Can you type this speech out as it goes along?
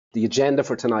The agenda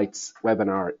for tonight's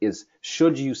webinar is,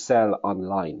 should you sell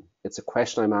online? It's a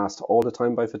question I'm asked all the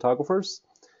time by photographers,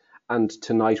 and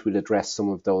tonight we'll address some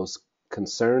of those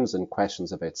concerns and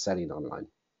questions about selling online.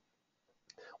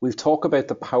 We'll talk about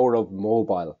the power of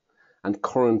mobile and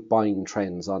current buying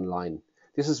trends online.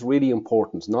 This is really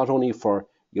important, not only for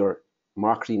your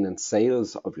marketing and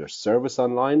sales of your service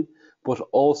online, but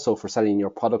also for selling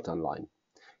your product online.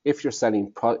 If you're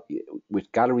selling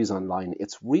with galleries online,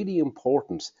 it's really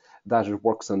important that it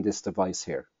works on this device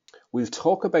here. We'll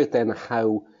talk about then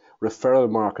how referral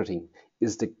marketing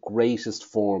is the greatest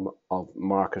form of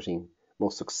marketing,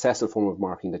 most successful form of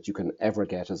marketing that you can ever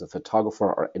get as a photographer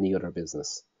or any other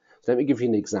business. So let me give you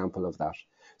an example of that.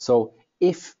 So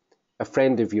if a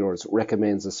friend of yours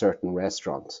recommends a certain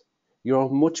restaurant, you're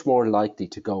much more likely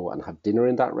to go and have dinner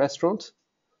in that restaurant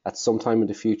at some time in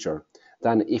the future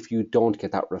than if you don't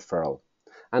get that referral.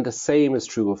 And the same is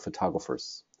true of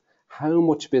photographers. How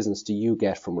much business do you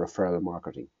get from referral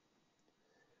marketing?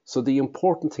 So the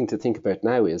important thing to think about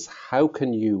now is, how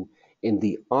can you, in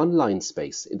the online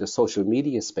space, in the social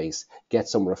media space, get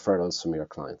some referrals from your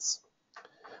clients?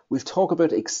 We'll talk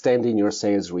about extending your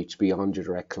sales reach beyond your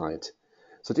direct client.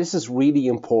 So this is really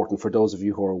important for those of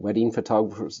you who are wedding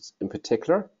photographers in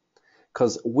particular,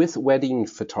 because with wedding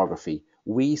photography,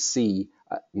 we see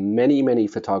many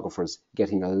photographers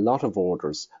getting a lot of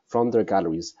orders from their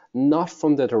galleries, not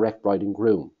from the direct bride and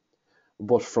groom,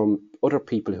 but from other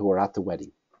people who are at the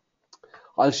wedding.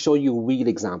 I'll show you real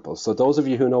examples. So those of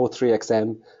you who know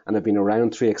 3XM and have been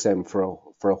around 3XM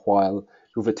for a while,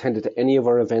 who've attended any of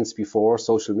our events before,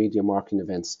 social media marketing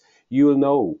events, you will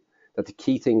know that the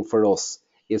key thing for us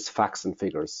is facts and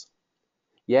figures.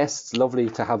 Yes, it's lovely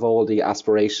to have all the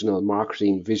aspirational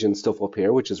marketing vision stuff up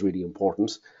here, which is really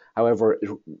important. However,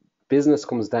 business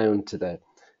comes down to the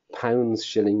pounds,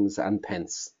 shillings, and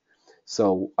pence.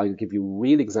 So I'll give you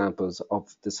real examples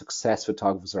of the success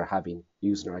photographers are having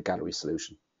using our gallery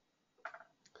solution.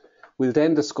 We'll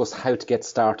then discuss how to get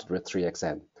started with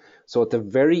 3XM. So at the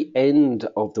very end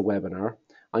of the webinar,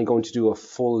 I'm going to do a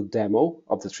full demo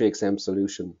of the 3XM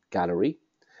solution gallery.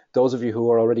 Those of you who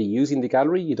are already using the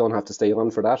gallery, you don't have to stay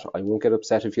on for that. I won't get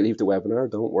upset if you leave the webinar,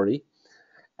 don't worry.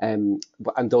 And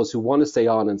those who want to stay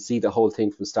on and see the whole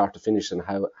thing from start to finish and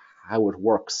how it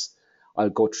works, I'll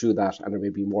go through that, and there may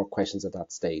be more questions at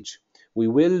that stage. We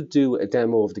will do a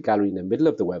demo of the gallery in the middle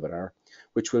of the webinar,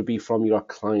 which will be from your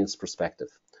client's perspective.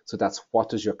 So that's, what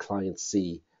does your client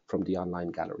see from the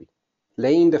online gallery?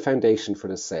 Laying the foundation for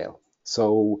the sale.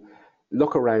 So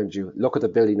look around you, look at the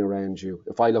building around you.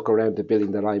 If I look around the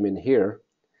building that I'm in here,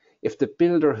 if the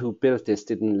builder who built this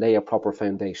didn't lay a proper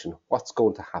foundation, what's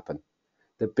going to happen?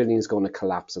 The building is going to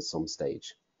collapse at some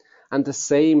stage. And the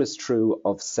same is true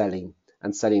of selling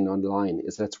and selling online,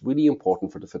 is that it's really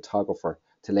important for the photographer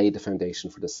to lay the foundation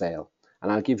for the sale.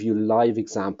 And I'll give you live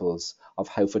examples of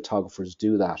how photographers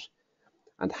do that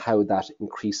and how that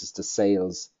increases the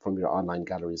sales from your online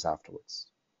galleries afterwards.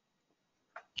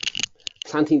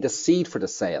 Planting the seed for the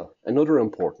sale, another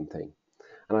important thing.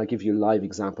 And I'll give you live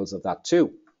examples of that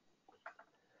too.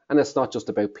 And it's not just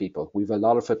about people. We've a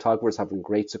lot of photographers having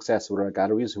great success with our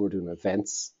galleries who are doing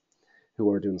events,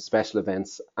 who are doing special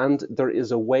events. And there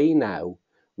is a way now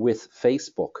with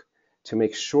Facebook to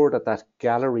make sure that that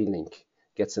gallery link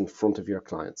gets in front of your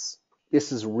clients.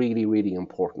 This is really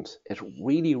important. It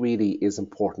really is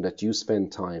important that you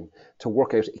spend time to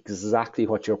work out exactly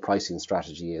what your pricing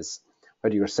strategy is,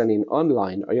 whether you're selling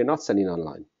online or you're not selling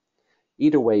online.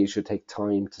 Either way, you should take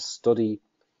time to study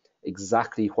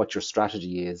exactly what your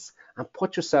strategy is and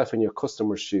put yourself in your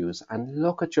customer's shoes and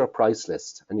look at your price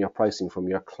list and your pricing from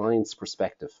your client's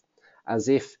perspective, as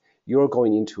if you're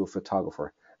going into a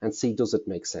photographer, and see, does it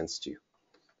make sense to you?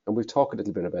 And we'll talk a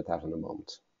little bit about that in a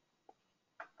moment.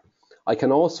 I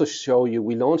can also show you,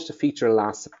 we launched a feature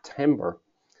last September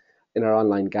in our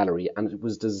online gallery, and it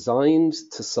was designed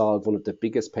to solve one of the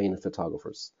biggest pain of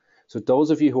photographers. So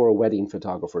those of you who are wedding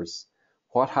photographers,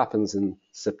 what happens in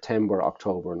September,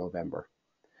 October, November?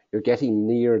 You're getting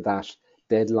near that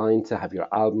deadline to have your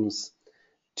albums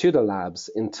to the labs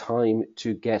in time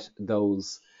to get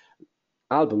those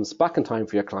albums back in time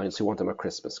for your clients who want them at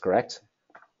Christmas, correct?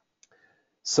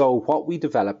 So what we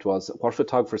developed was, what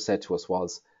photographers said to us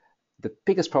was, the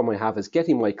biggest problem I have is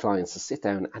getting my clients to sit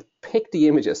down and pick the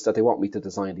images that they want me to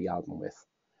design the album with.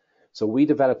 So we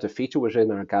developed a feature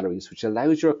within our galleries which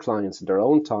allows your clients in their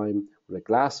own time, with a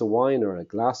glass of wine or a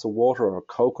glass of water or a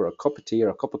Coke or a cup of tea or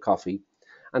a cup of coffee,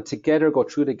 and together go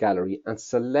through the gallery and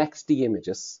select the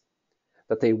images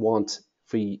that they want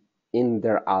for in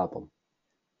their album.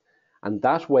 And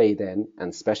that way then,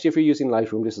 and especially if you're using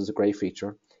Lightroom, this is a great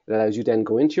feature. It allows you then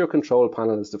go into your control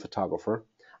panel as the photographer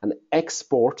and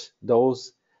export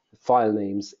those file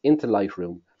names into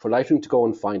Lightroom for Lightroom to go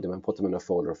and find them and put them in a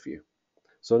folder for you.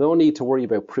 So no need to worry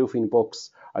about proofing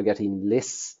books or getting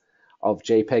lists of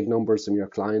JPEG numbers from your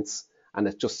clients, and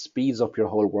it just speeds up your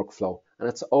whole workflow. And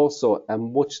it's also a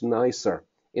much nicer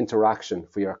interaction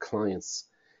for your clients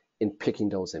in picking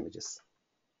those images.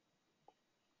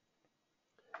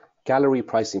 Gallery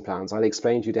pricing plans. I'll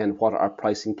explain to you then what our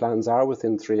pricing plans are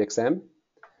within 3XM.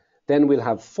 Then we'll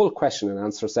have full question and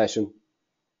answer session.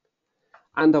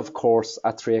 And of course,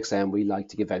 at 3XM, we like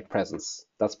to give out presents.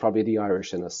 That's probably the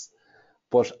Irish in us.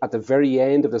 But at the very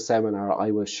end of the seminar,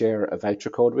 I will share a voucher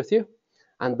code with you.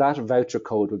 And that voucher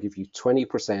code will give you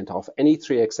 20% off any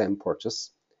 3XM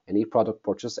purchase, any product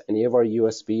purchase, any of our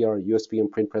USB or USB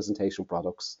and print presentation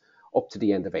products up to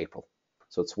the end of April.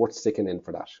 So it's worth sticking in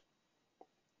for that.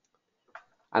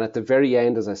 And at the very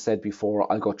end, as I said before,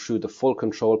 I'll go through the full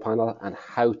control panel and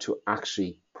how to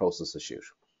actually process a shoot.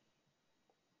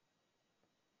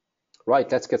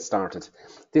 Right, let's get started.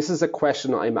 This is a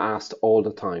question I'm asked all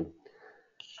the time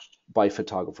by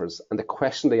photographers, and the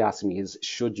question they ask me is,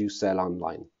 should you sell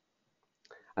online?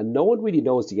 And no one really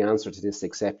knows the answer to this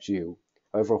except you.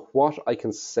 However, what I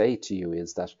can say to you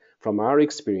is that from our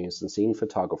experience in seeing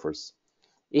photographers,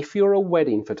 if you're a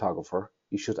wedding photographer,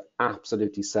 you should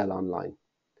absolutely sell online.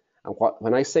 And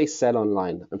when I say sell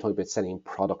online, I'm talking about selling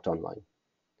product online.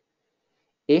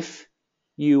 If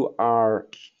you are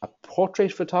a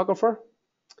portrait photographer,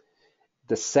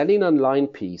 the selling online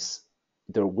piece,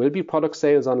 there will be product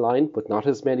sales online, but not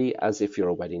as many as if you're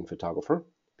a wedding photographer,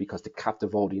 because the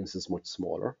captive audience is much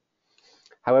smaller.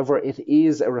 However, it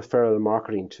is a referral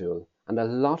marketing tool, and a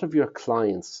lot of your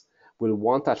clients will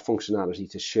want that functionality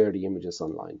to share the images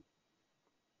online.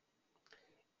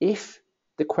 If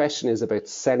the question is about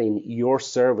selling your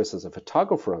service as a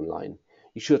photographer online,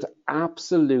 you should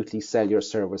absolutely sell your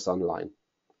service online.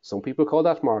 Some people call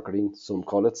that marketing, some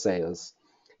call it sales.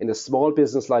 In a small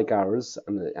business like ours,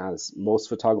 and as most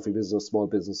photography business, small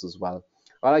business as well,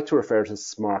 I like to refer to it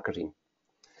as marketing.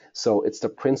 So it's the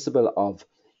principle of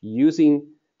using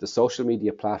the social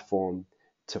media platform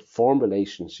to form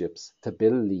relationships, to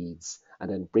build leads,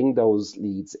 and then bring those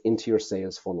leads into your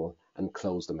sales funnel and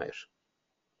close them out.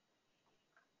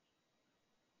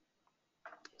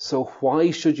 So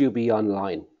why should you be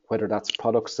online, whether that's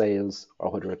product sales or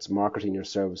whether it's marketing your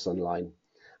service online?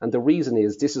 And the reason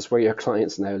is, this is where your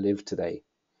clients now live today.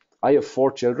 I have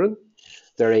 4 children.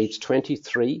 They're aged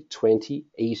 23, 20,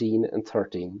 18, and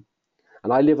 13.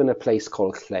 And I live in a place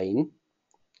called Clane.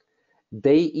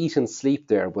 They eat and sleep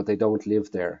there, but they don't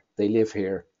live there. They live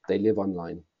here. They live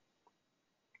online.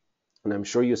 And I'm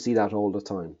sure you see that all the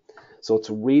time. So it's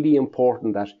really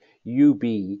important that you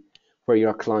be where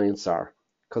your clients are.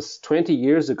 Because 20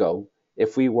 years ago,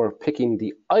 if we were picking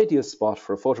the ideal spot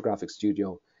for a photographic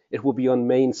studio, it would be on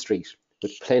Main Street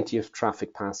with plenty of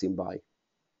traffic passing by.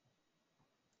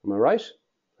 Am I right?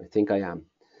 I think I am.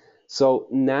 So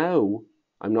now,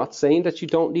 I'm not saying that you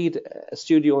don't need a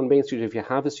studio on Main Street if you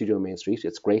have a studio on Main Street.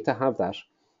 It's great to have that.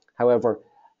 However,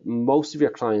 most of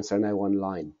your clients are now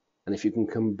online. And if you can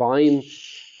combine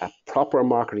a proper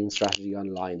marketing strategy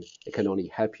online, it can only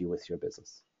help you with your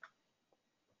business.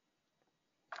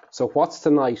 So what's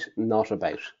tonight not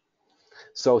about?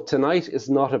 So tonight is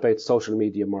not about social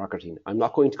media marketing. I'm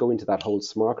not going to go into that whole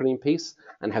marketing piece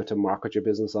and how to market your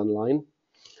business online.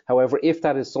 However, if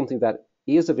that is something that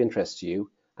is of interest to you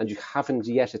and you haven't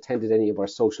yet attended any of our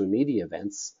social media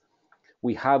events,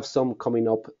 we have some coming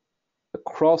up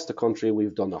across the country.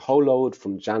 We've done a whole load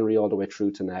from January all the way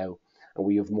through to now, and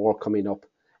we have more coming up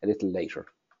a little later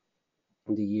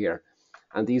in the year.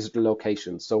 And these are the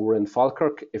locations. So we're in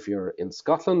Falkirk if you're in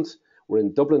Scotland. We're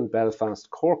in Dublin, Belfast,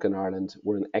 Cork in Ireland.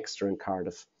 We're in Exeter and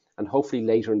Cardiff. And hopefully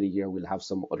later in the year, we'll have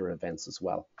some other events as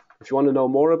well. If you want to know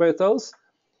more about those,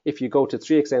 if you go to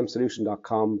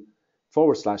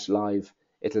 3xmsolution.com/live,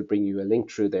 it'll bring you a link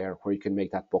through there where you can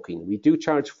make that booking. We do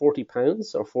charge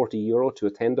 £40 or €40 to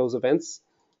attend those events.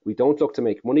 We don't look to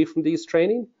make money from these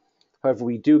training. However,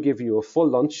 we do give you a full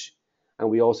lunch, and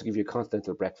we also give you a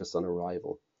continental breakfast on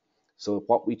arrival. So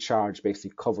what we charge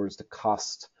basically covers the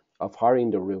cost of hiring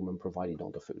the room and providing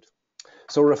all the food.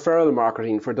 So referral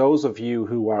marketing, for those of you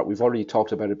who are, we've already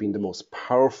talked about it being the most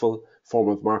powerful form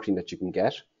of marketing that you can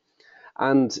get.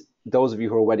 And those of you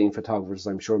who are wedding photographers,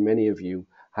 I'm sure many of you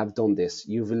have done this.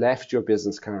 You've left your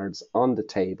business cards on the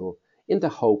table in the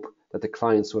hope that the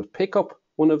clients will pick up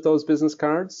one of those business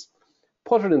cards,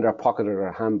 put it in their pocket or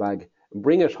their handbag,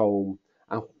 bring it home,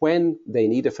 and when they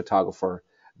need a photographer,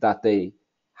 that they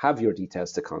have your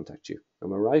details to contact you.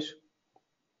 Am I right?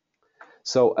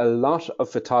 So a lot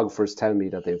of photographers tell me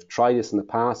that they've tried this in the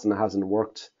past and it hasn't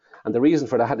worked. And the reason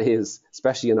for that is,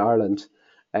 especially in Ireland,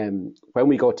 when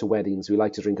we go to weddings, we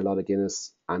like to drink a lot of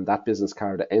Guinness, and that business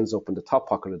card ends up in the top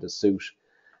pocket of the suit.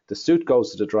 The suit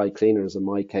goes to the dry cleaners in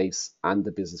my case, and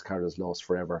the business card is lost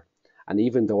forever. And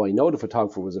even though I know the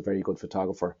photographer was a very good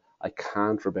photographer, I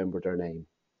can't remember their name.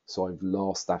 So I've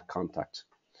lost that contact.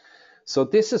 So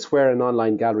this is where an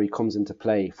online gallery comes into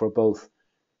play for both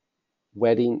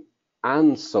wedding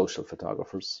and social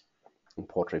photographers and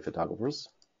portrait photographers.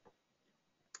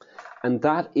 And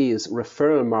that is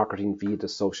referral marketing via the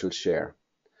social share.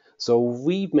 So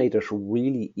we've made it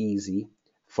really easy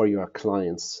for your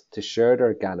clients to share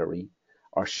their gallery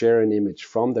or share an image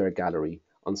from their gallery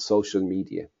on social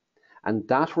media. And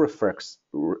that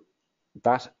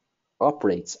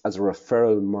operates as a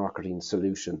referral marketing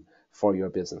solution for your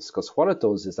business. Because what it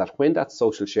does is that when that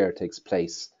social share takes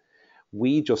place,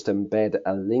 we just embed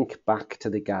a link back to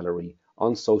the gallery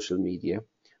on social media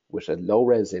with a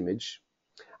low-res image.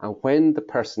 And when the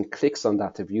person clicks on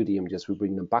that to view the images, we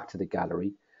bring them back to the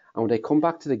gallery. And when they come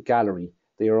back to the gallery,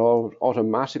 they are all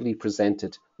automatically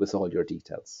presented with all your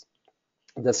details.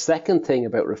 The second thing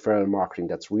about referral marketing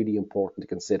that's really important to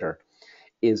consider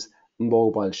is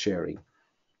mobile sharing.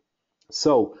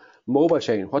 So mobile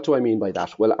sharing, what do I mean by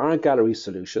that? Well, our gallery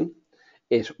solution,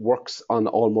 it works on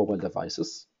all mobile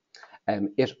devices.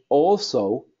 It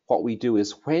also, what we do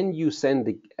is when you send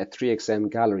a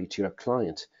 3XM gallery to your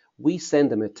client, we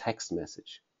send them a text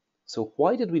message. So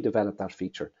why did we develop that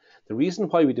feature? The reason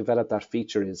why we developed that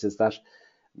feature is that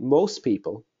most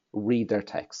people read their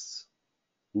texts.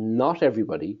 Not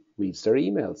everybody reads their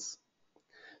emails.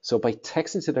 So by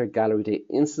texting to their gallery, they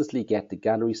instantly get the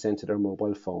gallery sent to their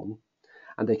mobile phone,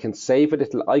 and they can save a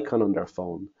little icon on their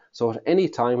phone. So at any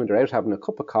time when they're out having a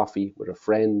cup of coffee with a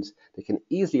friend, they can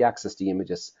easily access the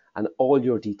images and all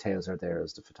your details are there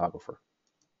as the photographer.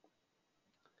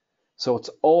 So it's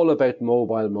all about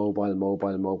mobile, mobile,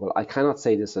 mobile, mobile. I cannot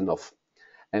say this enough.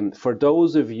 For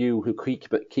those of you who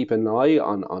keep an eye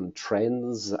on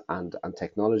trends and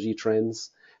technology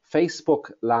trends,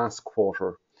 Facebook last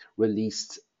quarter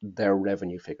released their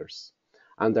revenue figures.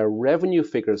 And their revenue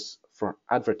figures for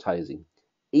advertising,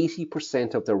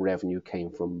 80% of their revenue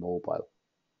came from mobile.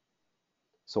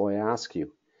 So I ask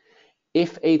you,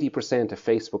 if 80% of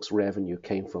Facebook's revenue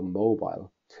came from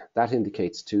mobile, that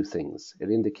indicates two things. It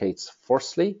indicates,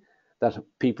 firstly, that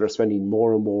people are spending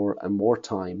more and more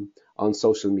time on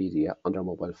social media on their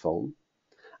mobile phone.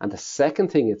 And the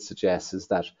second thing it suggests is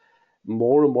that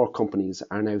more and more companies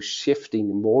are now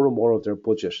shifting more and more of their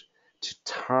budget to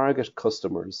target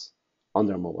customers on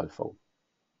their mobile phone.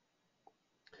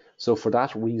 So for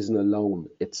that reason alone,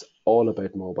 it's all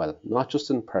about mobile, not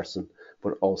just in person,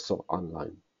 but also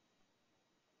online.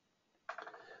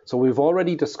 So we've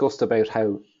already discussed about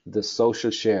how the social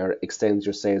share extends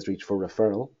your sales reach for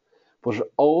referral, but it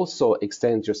also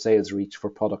extends your sales reach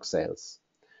for product sales.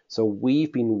 So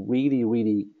we've been really,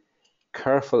 really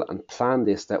careful and planned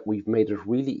this, that we've made it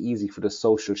really easy for the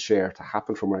social share to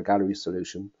happen from our gallery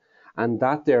solution. And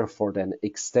that therefore then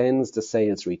extends the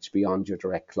sales reach beyond your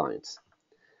direct clients.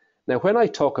 Now, when I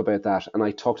talk about that, and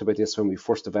I talked about this when we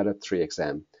first developed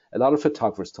 3XM, a lot of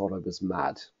photographers thought I was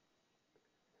mad.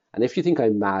 And if you think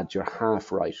I'm mad, you're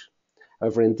half right.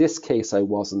 However, in this case, I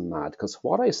wasn't mad, because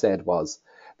what I said was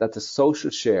that the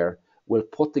social share will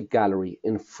put the gallery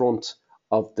in front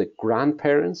of the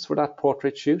grandparents for that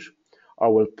portrait shoot,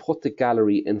 or will put the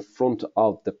gallery in front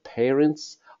of the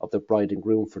parents of the bride and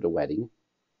groom for the wedding.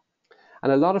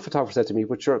 And a lot of photographers said to me,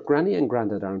 but your granny and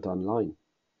granddad aren't online.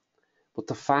 But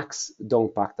the facts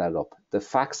don't back that up. The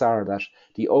facts are that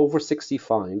the over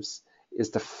 65s is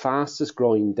the fastest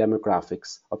growing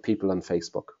demographics of people on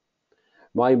Facebook.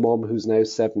 My mum, who's now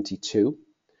 72,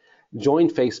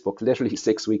 joined Facebook literally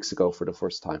 6 weeks ago for the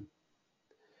first time.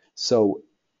 So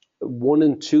 1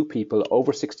 in 2 people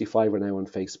over 65 are now on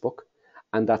Facebook,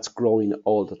 and that's growing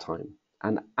all the time.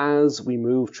 And as we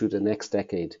move through the next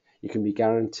decade, you can be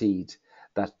guaranteed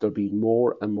that there'll be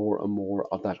more and more and more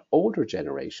of that older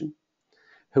generation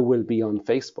who will be on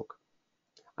Facebook.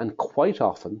 And quite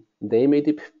often, they may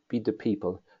be the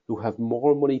people who have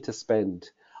more money to spend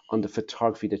on the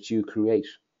photography that you create.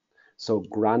 So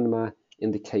grandma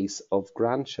in the case of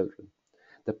grandchildren.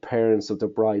 The parents of the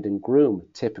bride and groom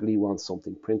typically want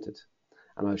something printed.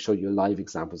 And I'll show you live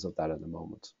examples of that in a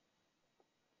moment.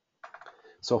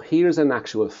 So here's an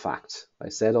actual fact. I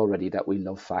said already that we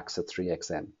love facts at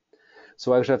 3XM.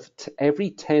 So out of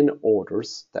every 10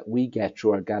 orders that we get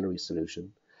through our gallery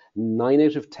solution, 9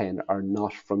 out of 10 are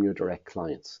not from your direct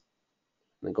clients.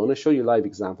 And I'm going to show you live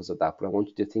examples of that, but I want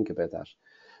you to think about that.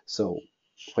 So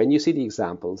when you see the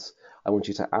examples, I want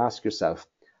you to ask yourself,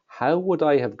 How would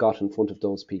I have got in front of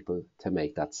those people to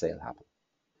make that sale happen?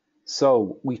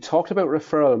 So we talked about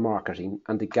referral marketing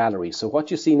and the gallery. So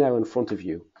what you see now in front of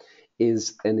you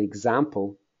is an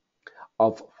example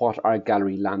of what our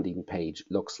gallery landing page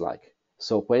looks like.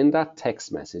 So when that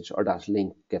text message or that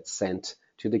link gets sent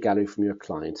to the gallery from your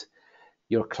client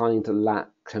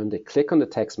when they click on the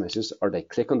text message or they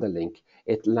click on the link,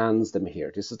 it lands them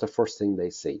here. This is the first thing they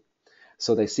see.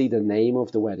 So they see the name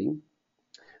of the wedding,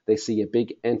 they see a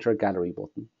big enter gallery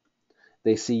button,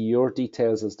 they see your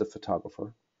details as the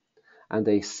photographer, and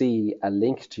they see a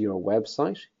link to your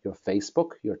website, your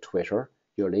Facebook, your Twitter,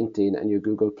 your LinkedIn, and your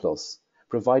Google+,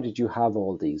 provided you have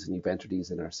all these and you've entered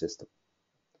these in our system.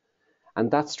 And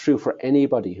that's true for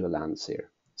anybody who lands here.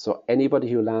 So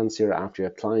anybody who lands here after your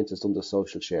client has done the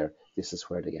social share, this is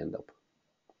where they end up.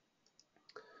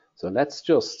 So let's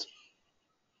just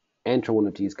enter one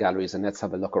of these galleries and let's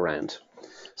have a look around.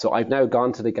 So I've now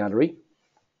gone to the gallery.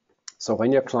 So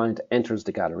when your client enters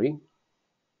the gallery,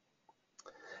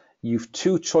 you've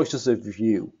two choices of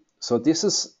view. So this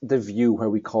is the view where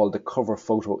we call the cover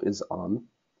photo is on.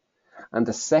 And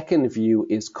the second view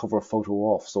is cover photo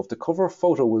off. So if the cover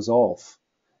photo was off,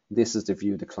 this is the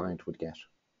view the client would get.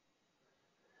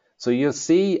 So you'll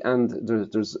see, and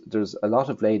there's a lot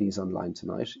of ladies online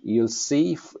tonight, you'll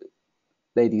see,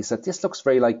 ladies, that this looks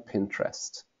very like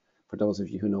Pinterest, for those of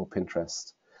you who know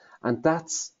Pinterest. And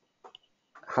that's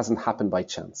hasn't happened by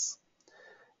chance.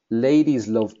 Ladies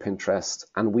love Pinterest,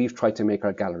 and we've tried to make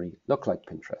our gallery look like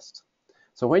Pinterest.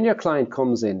 So when your client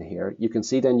comes in here, you can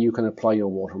see then you can apply your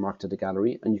watermark to the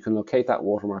gallery, and you can locate that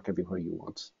watermark everywhere you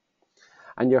want.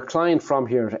 And your client from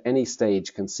here at any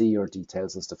stage can see your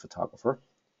details as the photographer,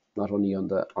 not only on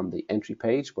the entry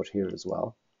page, but here as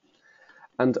well.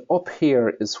 And up here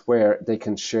is where they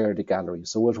can share the gallery.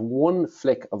 So with one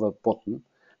flick of a button,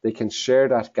 they can share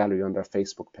that gallery on their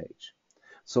Facebook page.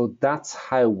 So that's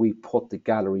how we put the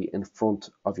gallery in front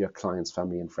of your client's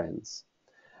family and friends.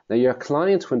 Now your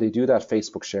client, when they do that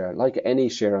Facebook share, like any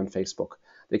share on Facebook,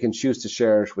 they can choose to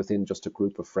share it within just a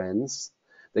group of friends.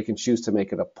 They can choose to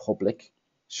make it a public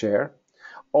share,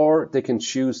 or they can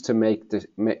choose to make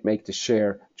the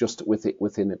share just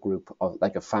within a group, of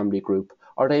like a family group,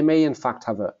 or they may in fact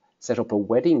have set up a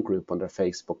wedding group on their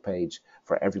Facebook page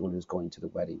for everyone who's going to the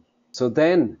wedding. So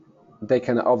then they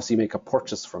can obviously make a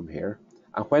purchase from here.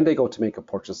 And when they go to make a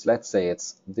purchase, let's say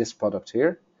it's this product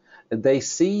here, they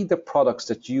see the products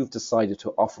that you've decided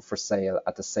to offer for sale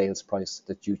at the sales price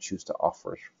that you choose to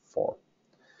offer it for.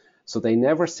 So they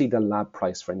never see the lab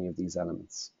price for any of these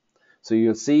elements. So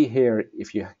you'll see here,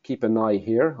 if you keep an eye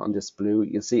here on this blue,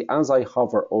 you'll see as I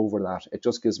hover over that, it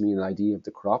just gives me an idea of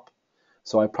the crop.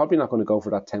 So I'm probably not going to go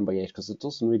for that 10 by 8 because it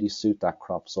doesn't really suit that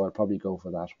crop. So I'll probably go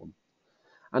for that one.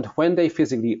 And when they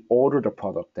physically order the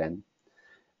product then,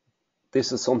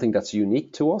 this is something that's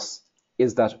unique to us,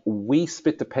 is that we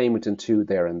split the payment in two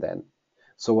there and then.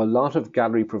 So a lot of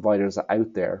gallery providers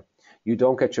out there, you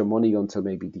don't get your money until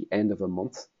maybe the end of a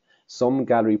month. Some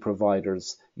gallery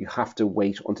providers, you have to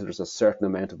wait until there's a certain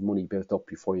amount of money built up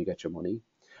before you get your money.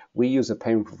 We use a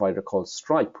payment provider called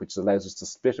Stripe, which allows us to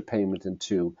split a payment in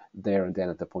two there and then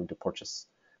at the point of purchase.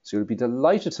 So you'll be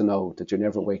delighted to know that you're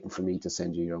never waiting for me to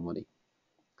send you your money.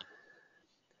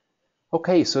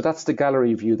 Okay, so that's the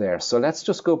gallery view there. So let's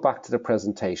just go back to the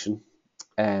presentation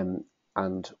and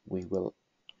we'll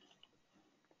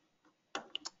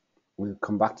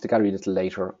come back to the gallery a little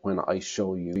later when I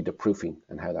show you the proofing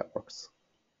and how that works.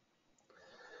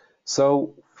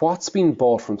 So what's been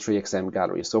bought from 3XM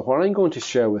Gallery? So what I'm going to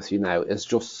share with you now is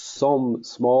just some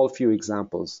small few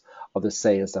examples of the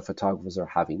sales that photographers are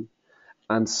having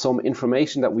and some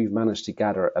information that we've managed to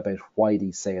gather about why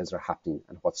these sales are happening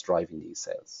and what's driving these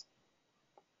sales.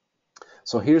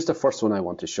 So here's the first one I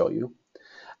want to show you.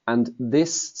 And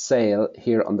this sale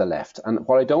here on the left. And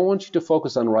what I don't want you to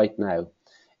focus on right now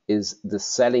is the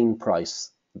selling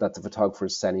price that the photographer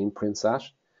is selling prints at.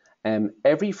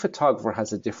 Every photographer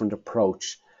has a different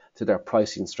approach to their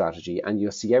pricing strategy. And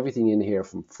you'll see everything in here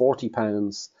from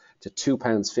 £40 to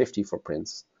 £2.50 for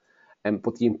prints.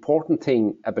 But the important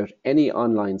thing about any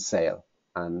online sale,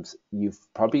 and you've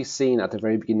probably seen at the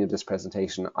very beginning of this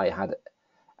presentation, I had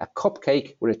a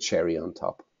cupcake with a cherry on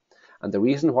top. And the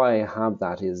reason why I have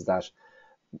that is that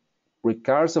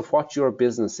regardless of what your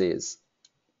business is,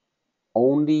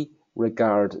 only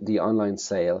regard the online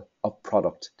sale of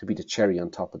product to be the cherry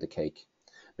on top of the cake.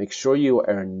 Make sure you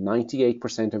earn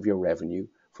 98% of your revenue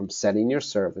from selling your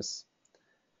service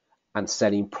and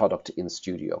selling product in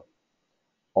studio.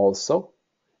 Also,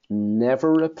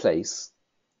 never replace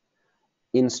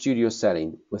in-studio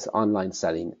selling with online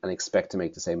selling and expect to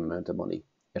make the same amount of money.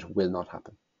 It will not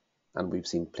happen. And we've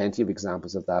seen plenty of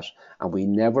examples of that. And we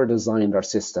never designed our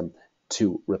system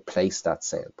to replace that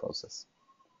sale process.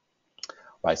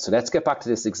 Right, so let's get back to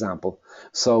this example.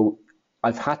 So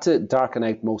I've had to darken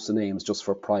out most of the names just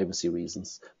for privacy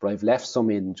reasons, but I've left some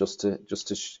in just to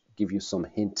give you some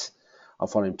hint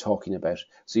of what I'm talking about.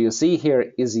 So you'll see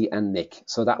here Izzy and Nick.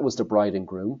 So that was the bride and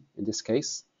groom in this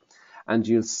case. And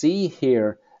you'll see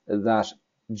here that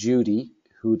Judy,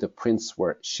 who the prints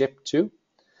were shipped to,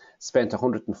 spent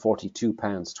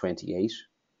 £142.28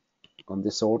 on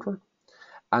this order.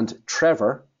 And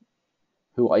Trevor,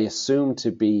 who I assume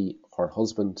to be her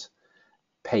husband,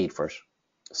 paid for it.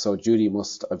 So Judy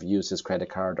must have used his credit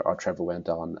card, or Trevor went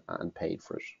on and paid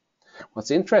for it.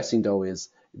 What's interesting though is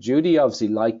Judy obviously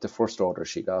liked the first order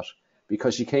she got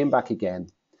because she came back again,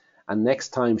 and next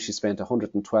time she spent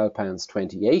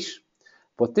 £112.28,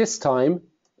 but this time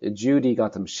Judy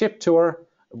got them shipped to her,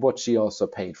 but she also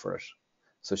paid for it.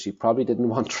 So she probably didn't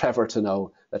want Trevor to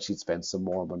know that she'd spent some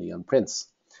more money on prints.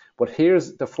 But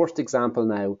here's the first example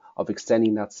now of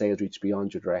extending that sales reach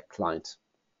beyond your direct client.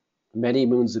 Many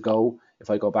moons ago, if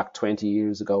I go back 20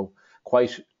 years ago,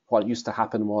 what used to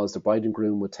happen was the bride and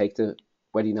groom would take the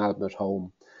wedding album at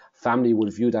home. Family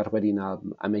would view that wedding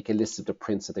album and make a list of the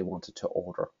prints that they wanted to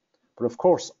order. But of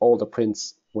course, all the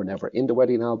prints were never in the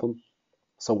wedding album.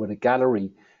 So with a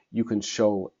gallery, you can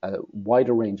show a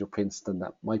wider range of prints than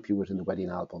that might be within the wedding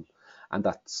album. And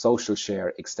that social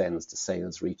share extends the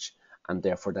sales reach. And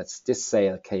therefore, this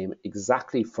sale came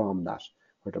exactly from that,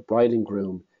 where the bride and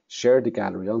groom shared the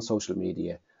gallery on social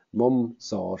media. Mum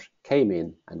saw it, came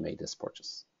in and made this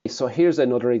purchase. So here's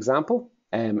another example.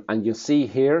 And you'll see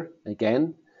here,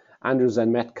 again, Andrews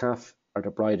and Metcalf are the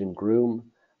bride and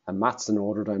groom. And Matson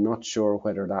ordered, I'm not sure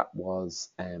whether that was,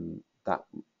 I'm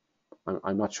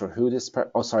not sure who this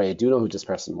I do know who this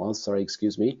person was. Sorry,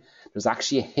 excuse me. There's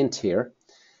actually a hint here.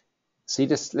 See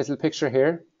this little picture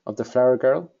here of the flower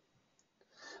girl?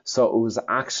 So it was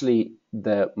actually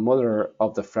the mother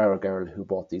of the flower girl who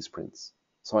bought these prints.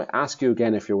 So I ask you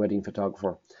again, if you're a wedding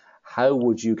photographer, how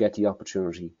would you get the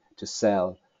opportunity to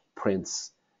sell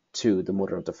prints to the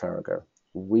mother of the flower girl?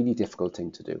 Really difficult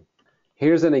thing to do.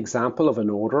 Here's an example of an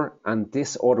order, and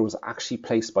this order was actually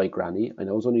placed by Granny. I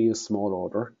know it's only a small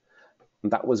order,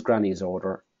 and that was Granny's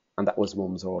order, and that was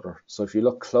Mum's order. So if you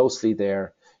look closely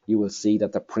there, you will see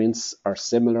that the prints are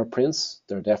similar prints.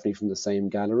 They're definitely from the same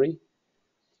gallery.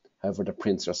 However, the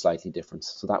prints are slightly different.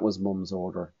 So that was Mum's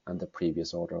order, and the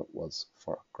previous order was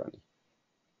for Granny.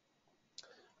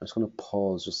 I'm just going to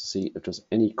pause just to see if there's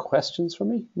any questions for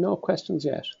me. No questions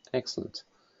yet. Excellent.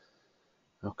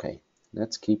 Okay,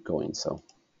 let's keep going. So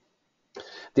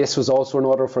this was also an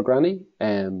order for Granny.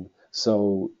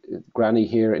 So Granny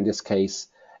here, in this case,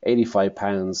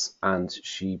 £85, and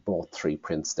she bought 3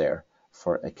 prints there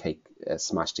for a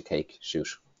smash the cake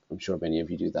shoot. I'm sure many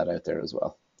of you do that out there as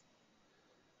well.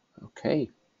 Okay,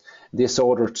 this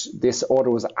order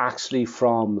was actually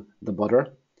from the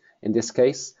mother in this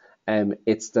case.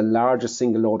 It's the largest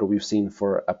single order we've seen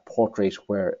for a portrait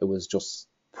where it was just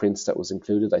prints that was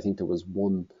included. I think there was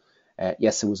one,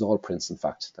 yes, it was all prints in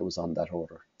fact that was on that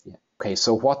order. Yeah. Okay,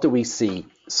 so what do we see?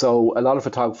 So a lot of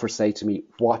photographers say to me,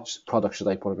 what product should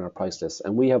I put on our price list?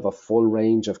 And we have a full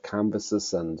range of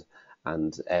canvases and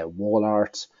wall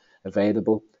art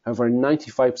available. However,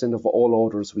 95% of all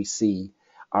orders we see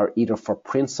are either for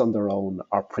prints on their own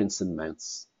or prints and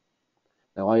mounts.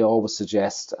 Now, I always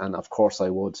suggest, and of course I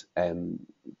would,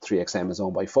 3XM is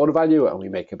owned by Photo Value, and we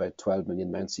make about 12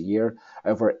 million mounts a year.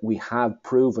 However, we have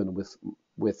proven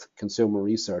with consumer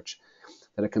research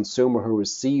that a consumer who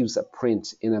receives a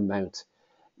print in a mount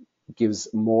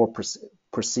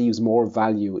perceives more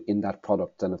value in that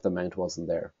product than if the mount wasn't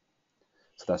there.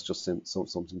 So that's just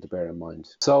something to bear in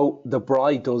mind. So the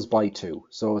bride does buy too.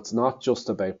 So it's not just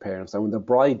about parents. And when the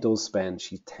bride does spend,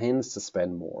 she tends to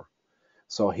spend more.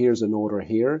 So here's an order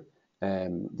here.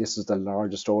 This is the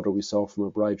largest order we saw from a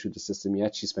bride through the system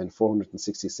yet. She spent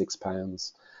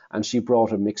 £466, and she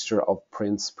brought a mixture of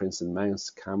prints and mounts,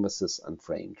 canvases, and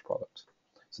framed product.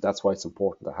 So that's why it's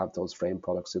important to have those framed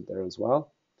products in there as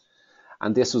well.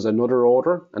 And this was another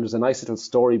order, and there's a nice little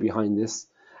story behind this.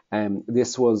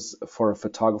 This was for a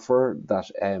photographer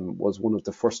that was one of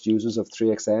the first users of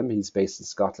 3XM. He's based in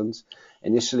Scotland.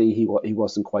 Initially, he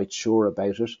wasn't quite sure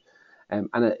about it. And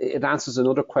it answers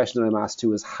another question that I'm asked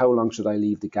too, is how long should I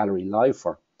leave the gallery live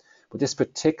for? But this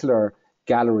particular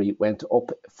gallery went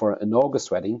up for an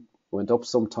August wedding, went up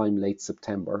sometime late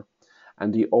September,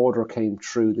 and the order came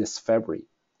through this February.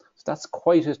 So that's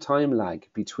quite a time lag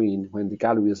between when the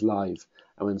gallery is live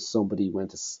and when somebody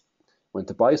went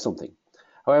to buy something.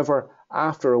 However,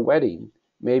 after a wedding,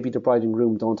 maybe the bride and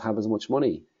groom don't have as much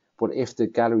money, But if the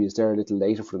gallery is there a little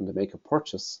later for them to make a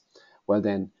purchase, well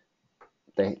then,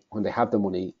 when they have the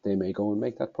money, they may go and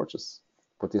make that purchase.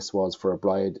 But this was for a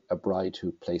bride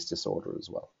who placed this order as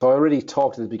well. So I already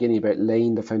talked at the beginning about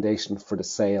laying the foundation for the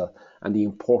sale and the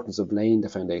importance of laying the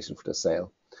foundation for the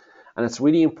sale. And it's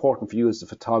really important for you as a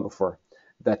photographer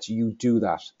that you do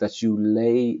that you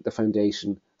lay the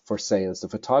foundation for sales. The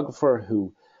photographer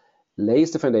who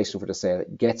lays the foundation for the sale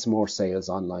gets more sales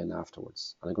online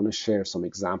afterwards. And I'm going to share some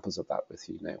examples of that with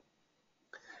you now.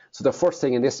 So the first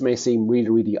thing, and this may seem really,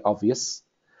 really obvious,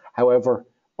 however,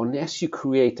 unless you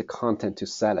create the content to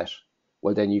sell it,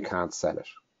 well then you can't sell it.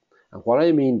 And what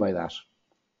I mean by that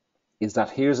is that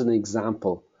here's an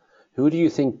example. Who do you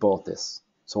think bought this?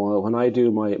 So when I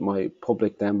do my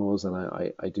public demos and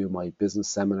I do my business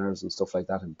seminars and stuff like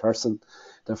that in person,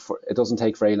 it doesn't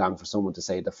take very long for someone to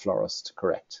say the florist,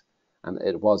 correct. And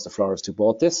it was the florist who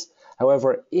bought this.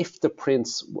 However, if the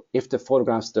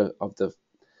photographs of the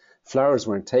flowers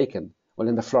weren't taken, well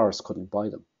then the florist couldn't buy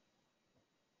them.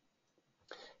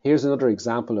 Here's another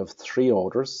example of 3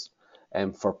 orders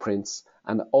for prints,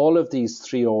 and all of these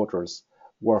 3 orders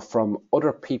were from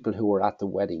other people who were at the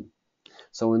wedding.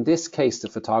 So in this case, the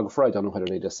photographer, I don't know whether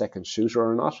they did a second shooter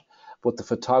or not, but the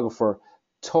photographer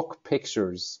took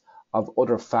pictures of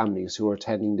other families who were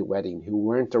attending the wedding who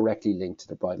weren't directly linked to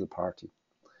the bridal party.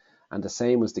 And the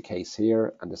same was the case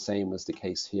here, and the same was the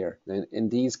case here. And in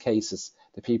these cases,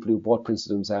 the people who bought prints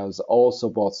themselves also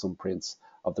bought some prints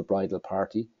of the bridal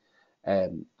party.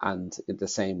 And the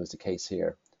same was the case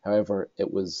here. However,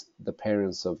 it was the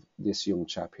parents of this young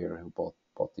chap here who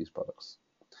bought these products.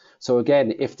 So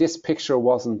again, if this picture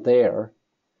wasn't there,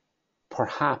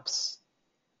 perhaps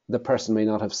the person may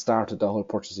not have started the whole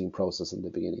purchasing process in the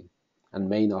beginning and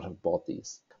may not have bought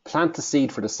these. Plant the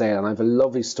seed for the sale. And I have a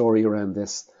lovely story around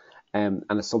this. And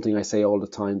it's something I say all the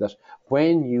time, that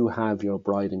when you have your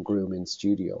bride and groom in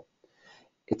studio,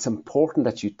 it's important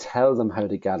that you tell them how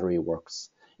the gallery works.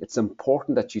 It's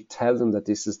important that you tell them that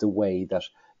this is the way that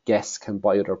guests can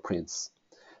buy other prints,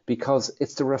 because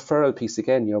it's the referral piece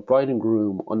again. Your bride and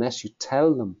groom, unless you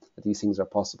tell them that these things are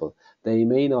possible, they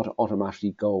may not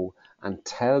automatically go and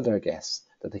tell their guests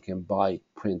that they can buy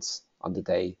prints on the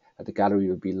day that the gallery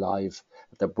will be live,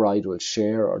 that the bride will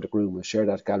share or the groom will share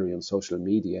that gallery on social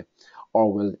media,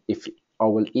 or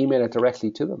will email it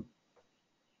directly to them,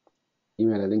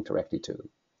 email a link directly to them.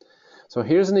 So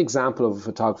here's an example of a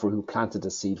photographer who planted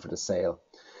the seed for the sale.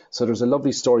 So there's a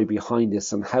lovely story behind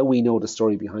this, and how we know the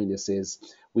story behind this is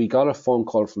we got a phone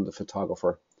call from the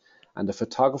photographer, and the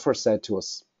photographer said to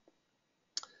us,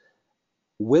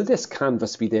 will this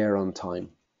canvas be there on time?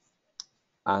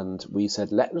 And we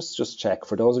said, let us just check.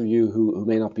 For those of you who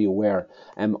may not be aware,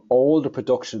 all the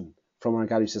production from our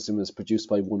gallery system is produced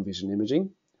by One Vision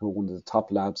Imaging, who are one of the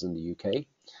top labs in the UK.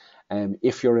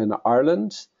 If you're in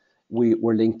Ireland,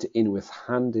 we're linked in with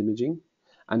Hand Imaging.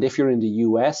 And if you're in the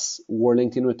US, we're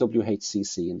linked in with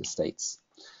WHCC in the States.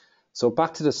 So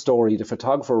back to the story, the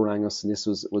photographer rang us, and this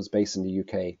was based in the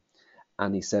UK.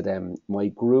 And he said, my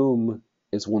groom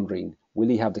is wondering, will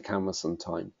he have the canvas on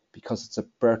time? Because it's a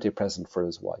birthday present for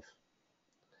his wife.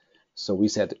 So we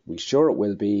said, we sure it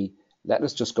will be. Let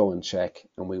us just go and check.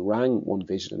 And we rang One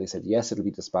Vision, and they said, yes, it'll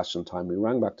be dispatched on time. We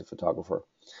rang back the photographer.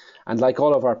 And like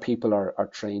all of our people are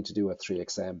trained to do at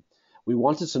 3XM, we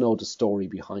wanted to know the story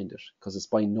behind it, because it's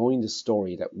by knowing the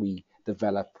story that we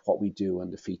develop what we do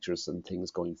and the features and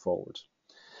things going forward.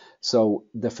 So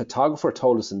the photographer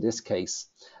told us in this case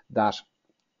that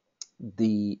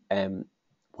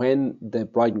when the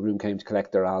bride and groom came to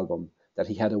collect their album, that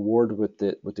he had a word with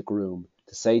the groom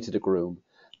to say to the groom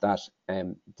that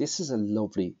this is a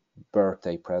lovely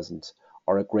birthday present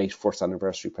or a great first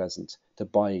anniversary present to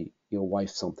buy your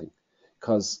wife something.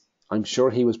 Because I'm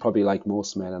sure he was probably like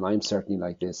most men, and I'm certainly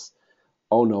like this.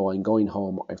 Oh no, I'm going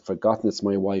home. I've forgotten it's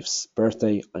my wife's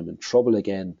birthday. I'm in trouble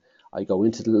again. I go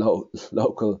into the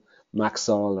local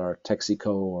Maxol or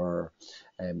Texaco or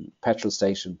petrol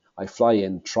station. I fly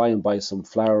in, try and buy some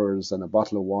flowers and a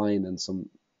bottle of wine and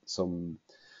some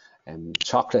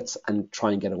chocolates and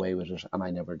try and get away with it, and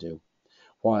I never do.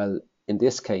 While in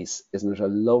this case, isn't it a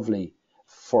lovely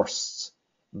first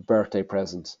birthday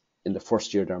present in the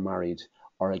first year they're married,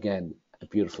 or again, a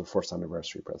beautiful first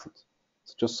anniversary present?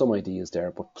 So just some ideas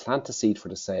there, but plant a seed for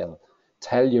the sale.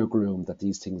 Tell your groom that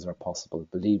these things are possible.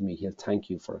 Believe me, he'll thank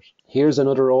you for it. Here's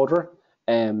another order,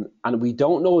 and we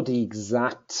don't know the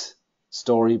exact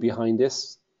story behind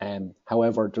this.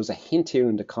 However, there's a hint here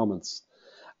in the comments,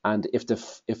 and if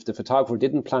the photographer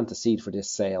didn't plant a seed for this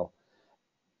sale,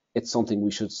 it's something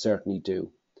we should certainly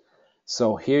do.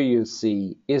 So here you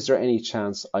see, is there any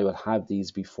chance I will have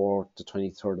these before the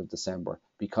 23rd of December,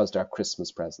 because they're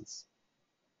Christmas presents.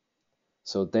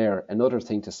 So there, another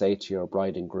thing to say to your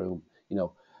bride and groom,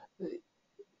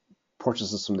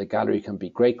 purchases from the gallery can be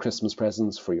great Christmas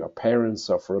presents for your parents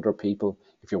or for other people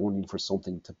if you're wanting for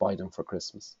something to buy them for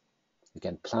Christmas.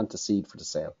 Again, plant a seed for the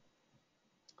sale.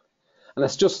 And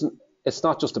it's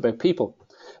not just about people.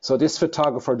 So this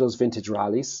photographer does vintage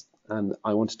rallies, and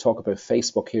I want to talk about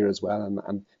Facebook here as well,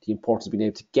 and the importance of being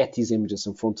able to get these images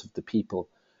in front of the people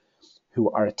who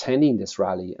are attending this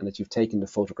rally and that you've taken the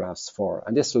photographs for.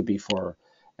 And this will be for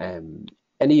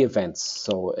any events.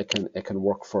 So it can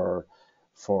work for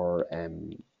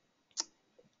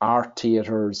art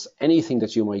theatres, anything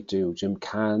that you might do,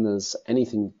 gymkhanas,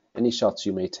 anything, any shots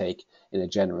you may take in a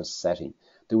generous setting.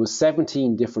 There was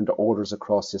 17 different orders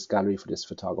across this gallery for this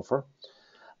photographer.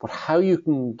 But how you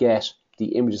can get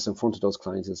the images in front of those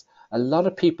clients is a lot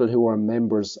of people who are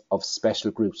members of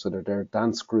special groups, whether they're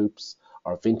dance groups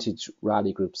or vintage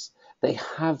rally groups, they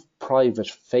have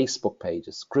private Facebook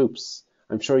pages, groups.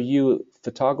 I'm sure you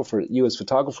as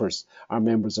photographers are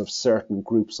members of certain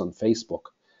groups on Facebook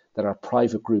that are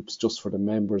private groups just for the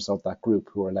members of that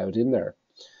group who are allowed in there.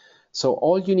 So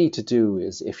all you need to do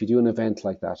is, if you do an event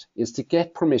like that, is to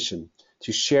get permission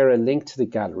to share a link to the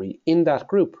gallery in that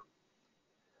group.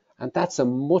 And that's a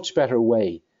much better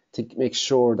way to make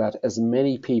sure that as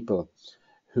many people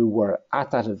who were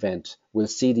at that event will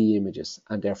see the images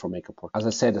and therefore make a purchase. As I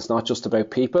said, it's not just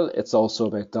about people, it's also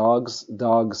about dogs.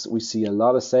 Dogs, we see a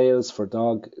lot of sales for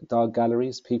dog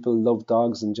galleries. People love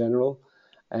dogs in general,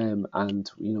 and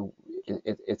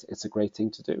it's a great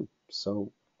thing to do.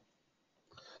 So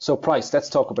price, let's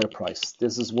talk about price.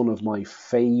 This is one of my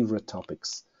favorite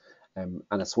topics. And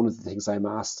it's one of the things I'm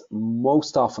asked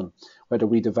most often, whether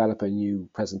we develop a new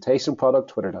presentation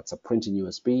product, whether that's a print and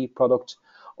USB product,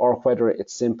 or whether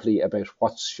it's simply about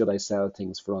what should I sell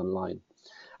things for online.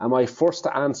 And my first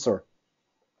answer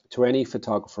to any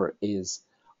photographer is,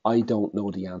 I don't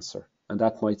know the answer. And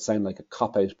that might sound like a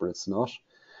cop-out, but it's not.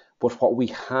 But what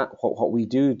we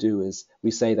do is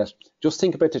we say that just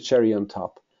think about the cherry on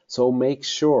top. So make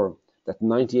sure that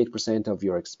 98% of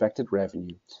your expected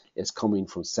revenue is coming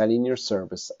from selling your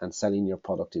service and selling your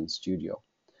product in studio.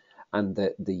 And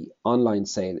the online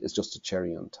sale is just a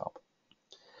cherry on top.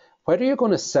 Whether you're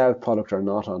going to sell product or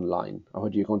not online, or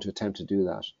whether you're going to attempt to do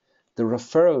that, the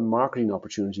referral marketing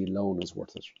opportunity alone is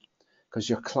worth it. Because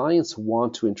your clients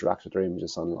want to interact with their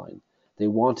images online. They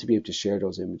want to be able to share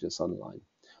those images online.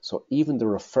 So even the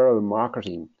referral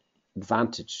marketing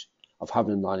advantage of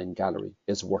having an online gallery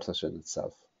is worth it in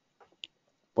itself.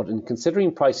 But in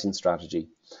considering pricing strategy,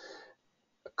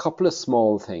 a couple of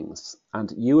small things,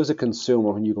 and you as a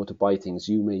consumer, when you go to buy things,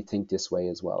 you may think this way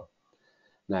as well.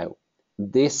 Now,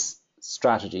 this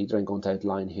strategy that I'm going to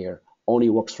outline here only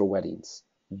works for weddings.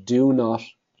 Do not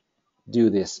do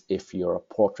this if you're a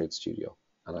portrait studio.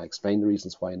 And I'll explain the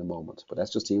reasons why in a moment, but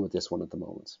let's just deal with this one at the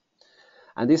moment.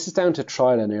 And this is down to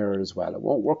trial and error as well. It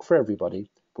won't work for everybody,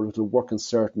 but it will work in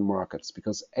certain markets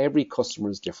because every customer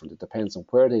is different. It depends on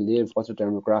where they live, what their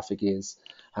demographic is,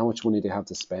 how much money they have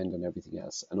to spend and everything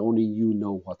else. And only you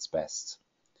know what's best.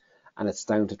 And it's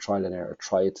down to trial and error.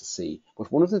 Try it to see.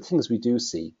 But one of the things we do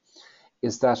see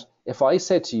is that if I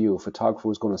said to you a photographer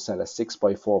was going to sell a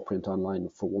 6x4 print online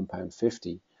for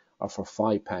 £1.50 or for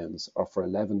 £5 or for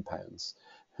 £11,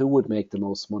 who would make the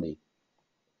most money?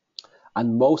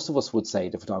 And most of us would say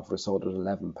the photographer sold at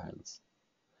 £11.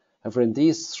 However, in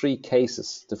these three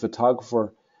cases, the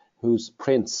photographer whose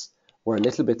prints were a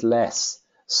little bit less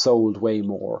sold way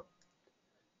more.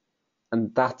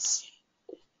 And that's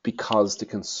because the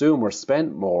consumer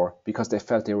spent more because they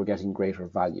felt they were getting greater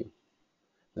value.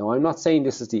 Now, I'm not saying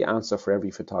this is the answer for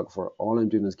every photographer. All I'm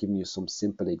doing is giving you some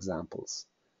simple examples.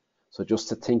 So just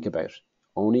to think about,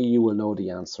 only you will know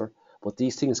the answer. But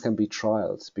these things can be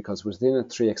trialed because within a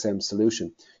 3XM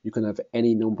solution, you can have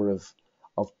any number of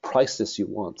price lists you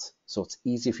want. So it's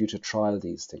easy for you to trial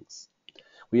these things.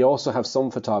 We also have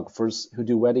some photographers who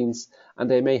do weddings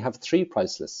and they may have 3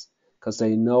 price lists because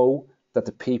they know that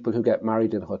the people who get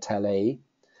married in Hotel A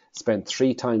spend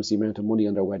 3 times the amount of money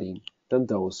on their wedding than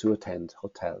those who attend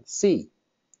Hotel C.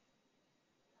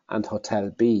 And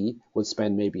Hotel B will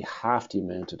spend maybe half the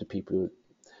amount of the people who...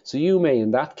 So you may,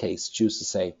 in that case, choose to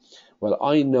say, well,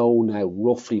 I know now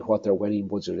roughly what their wedding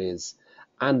budget is,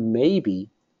 and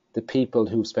maybe the people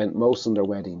who spent most on their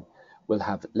wedding will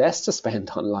have less to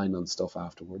spend online on stuff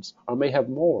afterwards, or may have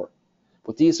more.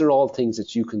 But these are all things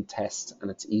that you can test, and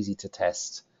it's easy to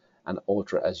test and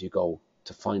alter as you go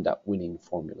to find that winning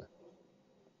formula.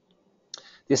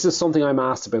 This is something I'm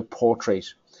asked about portrait,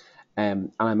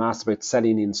 and I'm asked about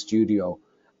selling in studio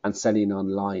and selling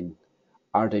online.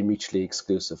 are they mutually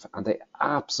exclusive? And they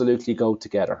absolutely go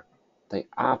together. They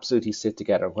absolutely sit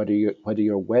together. Whether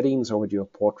you're weddings or whether you're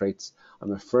portraits,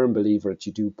 I'm a firm believer that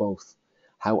you do both.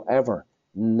 However,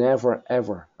 never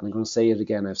ever, and I'm going to say it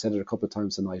again, I've said it a couple of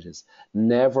times tonight, is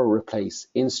never replace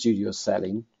in-studio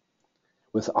selling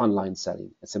with online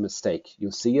selling. It's a mistake.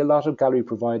 You'll see a lot of gallery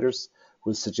providers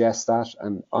will suggest that,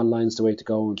 and online's the way to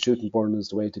go, and shoot and burn is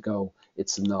the way to go.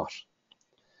 It's not.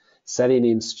 Selling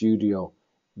in studio,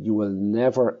 you will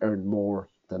never earn more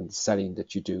than the selling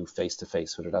that you do face to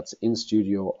face, whether that's in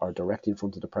studio or directly in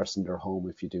front of the person in their home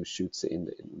if you do shoots in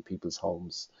people's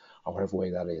homes or whatever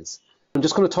way that is. I'm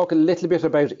just going to talk a little bit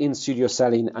about in-studio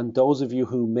selling, and those of you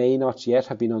who may not yet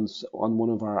have been on one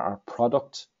of our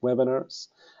product webinars,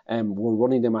 we're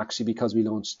running them actually because we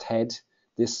launched TED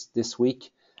this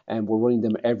week, and we're running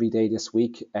them every day this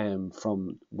week,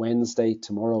 from Wednesday,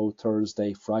 tomorrow,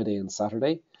 Thursday, Friday and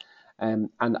Saturday. And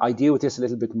I deal with this a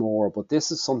little bit more, but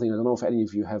this is something, I don't know if any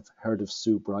of you have heard of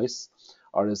Sue Bryce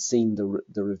or has seen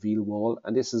the reveal wall,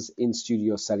 and this is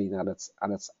in-studio selling at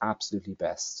its absolutely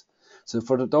best. So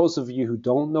for those of you who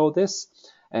don't know this,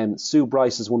 Sue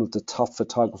Bryce is one of the top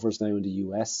photographers now in the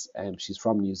US. She's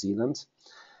from New Zealand.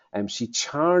 She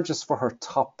charges for her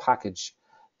top package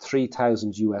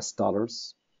 $3,000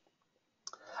 US.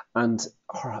 And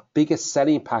her biggest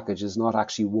selling package is not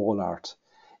actually wall art.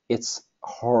 It's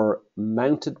her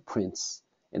mounted prints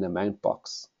in a mount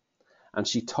box. And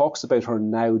she talks about her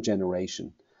now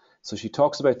generation. So she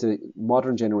talks about the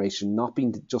modern generation not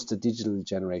being just a digital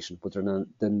generation, but they're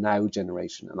the now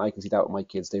generation. And I can see that with my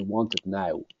kids. They want it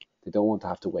now. They don't want to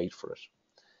have to wait for it.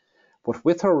 But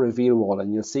with her reveal wall,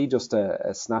 and you'll see just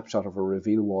a snapshot of her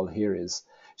reveal wall here, is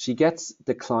she gets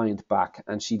the client back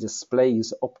and she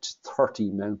displays up to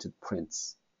 30 mounted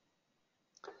prints.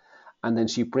 And then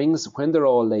she brings, when they're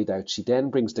all laid out, she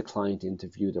then brings the client in to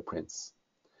view the prints.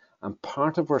 And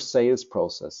part of her sales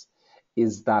process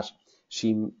is that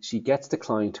she gets the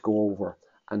client to go over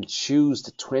and choose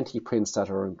the 20 prints that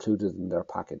are included in their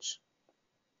package.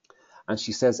 And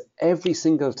she says every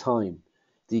single time,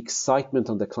 the excitement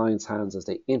on the client's hands as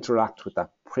they interact with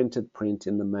that printed print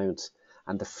in the mount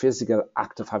and the physical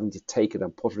act of having to take it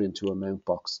and put it into a mount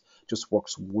box just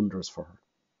works wonders for her.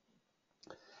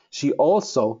 She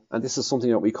also, and this is something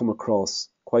that we come across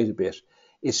quite a bit,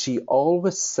 is she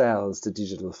always sells the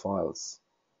digital files.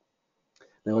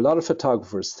 Now, a lot of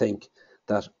photographers think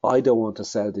that I don't want to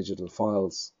sell digital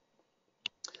files.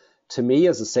 To me,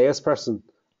 as a salesperson,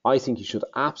 I think you should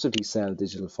absolutely sell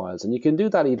digital files. And you can do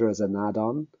that either as an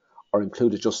add-on or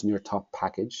include it just in your top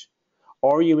package.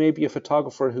 Or you may be a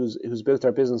photographer who's built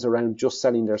their business around just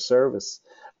selling their service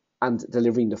and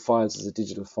delivering the files as a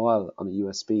digital file on a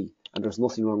USB. And there's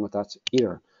nothing wrong with that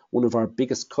either. One of our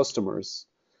biggest customers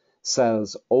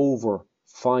sells over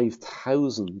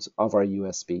 5,000 of our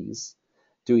USBs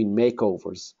doing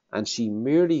makeovers, and she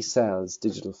merely sells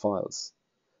digital files.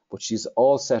 But she's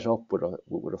all set up with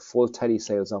a full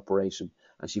telesales operation,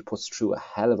 and she puts through a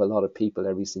hell of a lot of people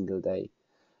every single day.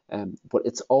 But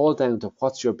it's all down to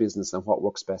what's your business and what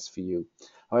works best for you.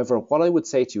 However, what I would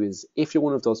say to you is, if you're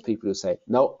one of those people who say,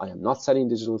 no, I am not selling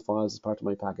digital files as part of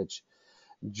my package,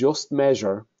 just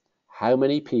measure how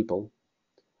many people,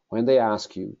 when they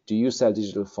ask you, do you sell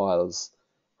digital files,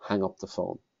 hang up the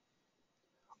phone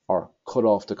or cut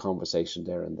off the conversation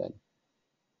there and then.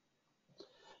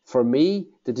 For me,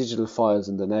 the digital files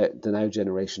in the now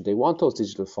generation, they want those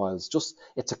digital files. Just,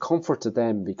 it's a comfort to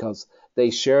them because they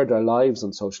share their lives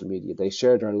on social media. They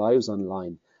share their lives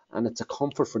online, and it's a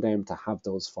comfort for them to have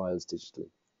those files digitally.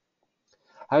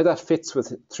 How that fits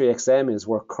with 3XM is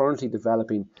we're currently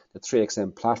developing the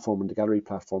 3XM platform and the gallery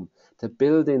platform to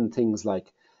build in things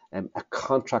like a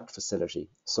contract facility.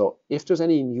 So if there's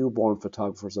any newborn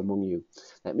photographers among you,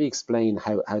 let me explain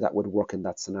how that would work in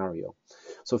that scenario.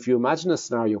 So if you imagine a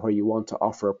scenario where you want to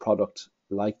offer a product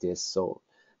like this, so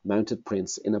mounted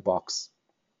prints in a box,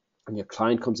 and your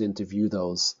client comes in to view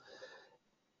those,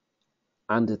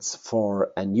 and it's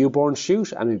for a newborn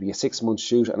shoot and maybe a 6-month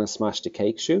shoot and a smash the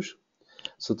cake shoot.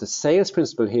 So the sales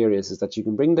principle here is that you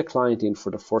can bring the client in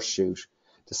for the first shoot,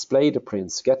 display the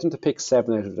prints, get them to pick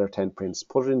 7 out of their 10 prints,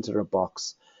 put it into their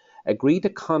box, agree the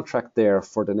contract there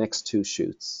for the next 2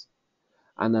 shoots,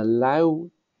 and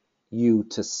allow you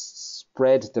to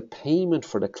spread the payment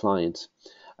for the client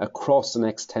across the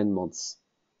next 10 months.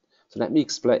 So let me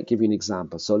give you an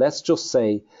example. So let's just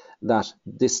say that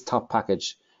this top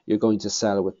package you're going to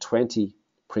sell with 20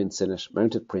 prints in it,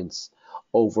 mounted prints,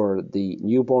 over the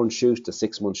newborn shoot, the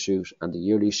 6-month shoot, and the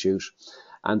yearly shoot,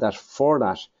 and that for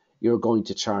that you're going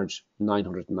to charge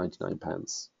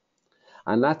 £999.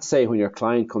 And let's say when your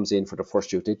client comes in for the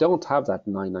first shoot, they don't have that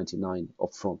 $999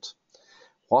 up front.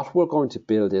 What we're going to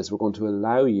build is we're going to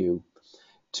allow you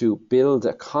to build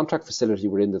a contract facility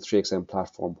within the 3XN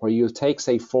platform where you'll take,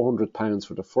 say, £400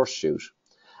 for the first shoot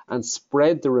and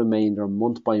spread the remainder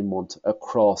month by month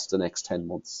across the next 10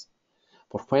 months.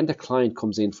 But when the client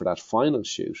comes in for that final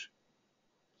shoot,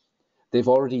 they've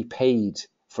already paid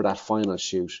for that final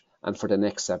shoot and for the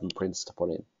next 7 prints to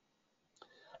put in.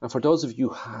 And for those of you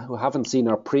who haven't seen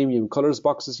our premium colours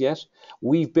boxes yet,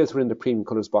 we've built within the premium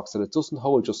colours box that it doesn't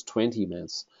hold just 20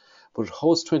 mounts, but it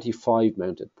holds 25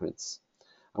 mounted prints.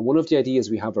 And one of the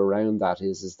ideas we have around that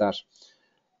is that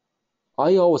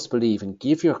I always believe in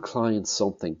give your clients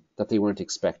something that they weren't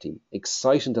expecting.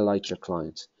 Excite and delight your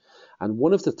client. And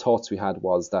one of the thoughts we had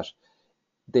was that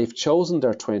they've chosen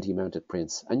their 20 mounted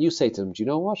prints, and you say to them, do you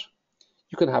know what?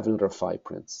 You can have another 5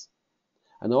 prints.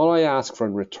 And all I ask for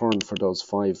in return for those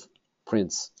 5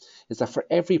 prints is that for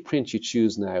every print you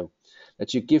choose now,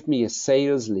 that you give me a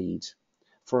sales lead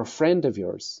for a friend of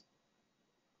yours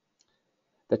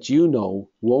that you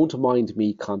know won't mind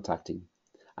me contacting,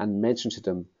 and mention to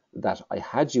them that I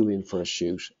had you in for a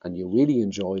shoot and you really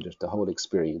enjoyed it, the whole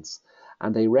experience,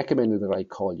 and they recommended that I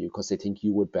call you because they think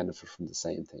you would benefit from the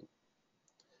same thing.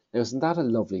 Now, isn't that a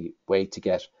lovely way to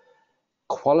get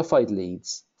qualified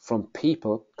leads from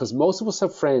people? Because most of us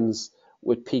have friends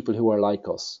with people who are like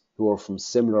us, who are from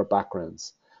similar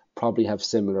backgrounds, probably have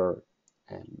similar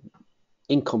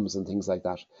incomes and things like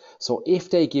that. So if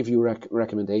they give you a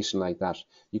recommendation like that,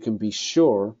 you can be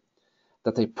sure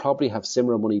that they probably have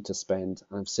similar money to spend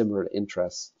and have similar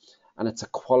interests, and it's a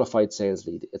qualified sales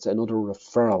lead. It's another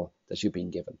referral that you've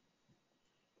been given.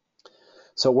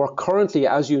 So we're currently,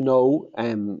 as you know,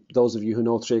 those of you who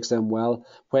know 3XN well,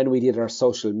 when we did our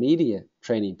social media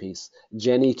training piece,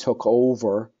 Jenny took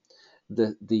over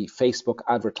the Facebook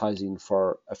advertising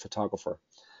for a photographer.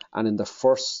 And in the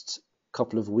first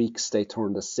couple of weeks, they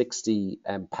turned a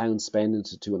 £60 spend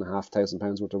into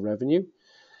 £2,500 worth of revenue.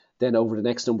 Then over the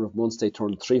next number of months, they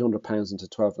turned £300 into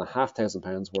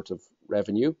 £12,500 worth of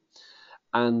revenue.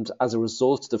 And as a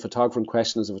result, the photographer in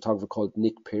question is a photographer called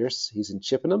Nick Pierce. He's in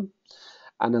Chippenham.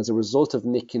 And as a result of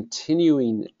Nick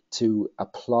continuing to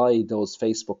apply those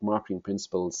Facebook marketing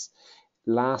principles,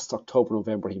 last October,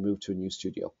 November, he moved to a new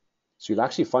studio. So you'll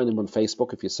actually find him on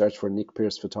Facebook if you search for Nick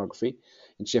Pierce Photography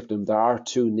in Chippenham. There are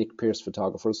 2 Nick Pierce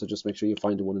photographers, so just make sure you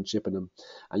find the one in Chippenham.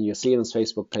 And you'll see on his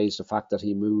Facebook page the fact that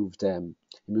he moved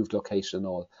location and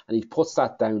all. And he puts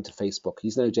that down to Facebook.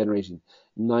 He's now generating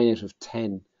 9 out of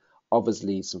 10 of his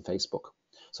leads from Facebook.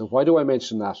 So why do I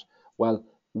mention that? Well,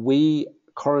 we've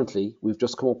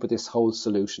just come up with this whole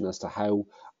solution as to how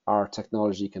our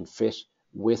technology can fit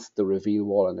with the reveal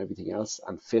wall and everything else,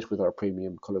 and fit with our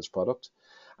premium colours product.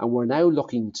 And we're now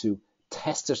looking to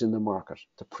test it in the market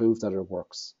to prove that it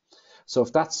works. So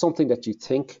if that's something that you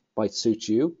think might suit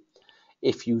you,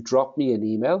 if you drop me an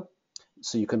email,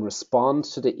 so you can respond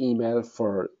to the email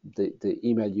for the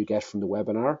email you get from the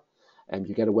webinar, and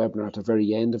you get a webinar at the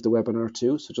very end of the webinar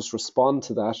too. So just respond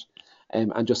to that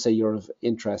and just say you're of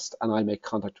interest, and I'll make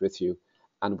contact with you,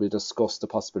 and we'll discuss the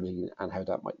possibility and how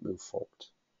that might move forward.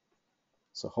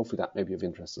 So hopefully that may be of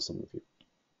interest to some of you.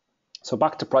 So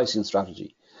back to pricing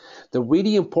strategy. The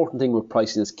really important thing with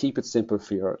pricing is keep it simple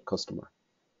for your customer.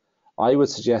 I would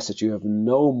suggest that you have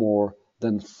no more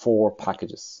than 4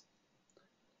 packages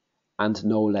and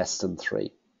no less than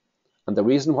 3. And the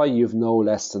reason why you have no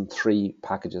less than 3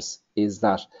 packages is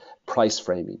that price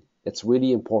framing. It's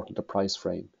really important to price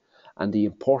frame. And the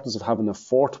importance of having a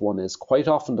 4th one is quite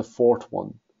often the 4th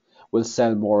one will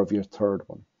sell more of your 3rd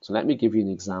one. So let me give you an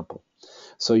example.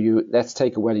 So let's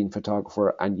take a wedding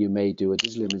photographer, and you may do a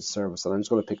digital image service, and I'm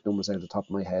just going to pick numbers out of the top of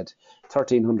my head.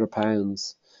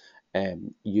 £1,300.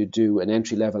 You do an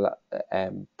entry level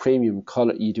premium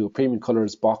color. You do a premium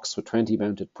colors box with 20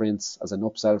 mounted prints as an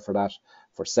upsell for that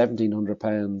for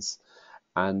 £1,700,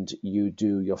 and you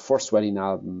do your first wedding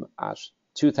album at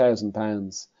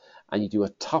 £2,000, and you do a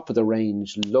top of the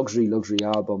range luxury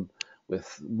album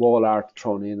with wall art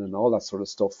thrown in and all that sort of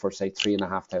stuff for say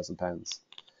 £3,500.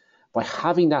 By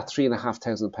having that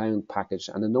 £3,500 package,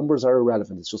 and the numbers are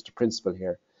irrelevant, it's just a principle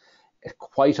here, it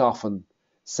quite often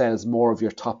sells more of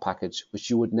your top package, which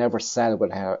you would never sell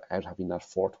without having that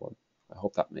 4th one. I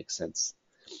hope that makes sense.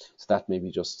 So that may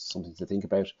be just something to think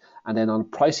about. And then on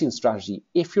pricing strategy,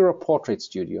 if you're a portrait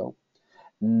studio,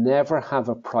 never have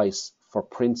a price for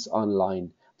prints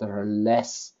online that are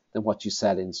less than what you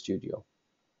sell in studio.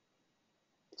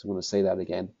 So I'm going to say that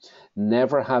again.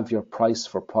 Never have your price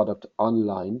for product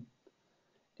online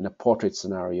in a portrait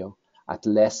scenario at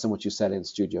less than what you sell in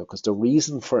studio, because the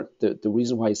reason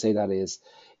why I say that is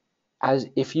As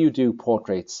if you do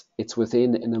portraits, it's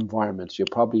within an environment. You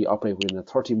probably operate within a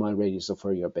 30-mile radius of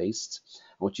where you're based.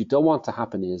 And what you don't want to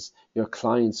happen is your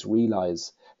clients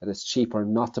realize that it's cheaper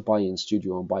not to buy in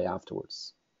studio and buy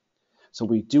afterwards. So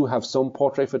we do have some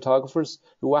portrait photographers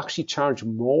who actually charge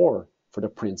more for the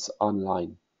prints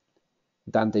online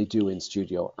than they do in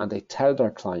studio, and they tell their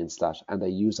clients that, and they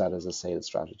use that as a sales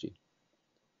strategy.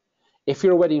 If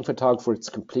you're a wedding photographer, it's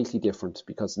completely different,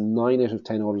 because 9 out of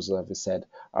 10 orders, as I've said,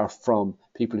 are from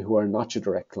people who are not your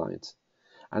direct client,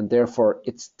 and therefore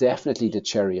it's definitely the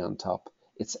cherry on top.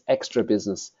 It's extra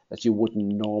business that you wouldn't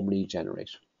normally generate.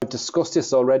 I've discussed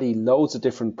this already, loads of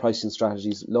different pricing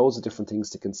strategies, loads of different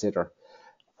things to consider.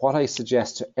 What I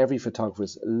suggest to every photographer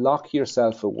is lock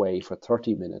yourself away for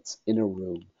 30 minutes in a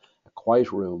room, a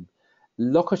quiet room.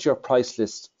 Look at your price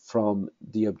list from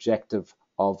the objective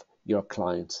of your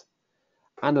client.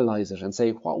 Analyze it and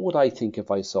say, what would I think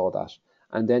if I saw that?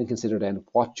 And then consider then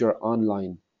what your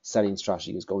online selling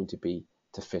strategy is going to be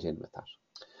to fit in with that.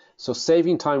 So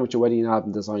saving time with your wedding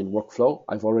album design workflow,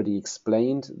 I've already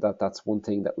explained that that's one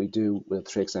thing that we do with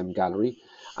 3XM Gallery,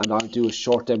 and I'll do a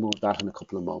short demo of that in a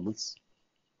couple of moments.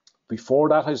 Before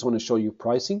that, I just want to show you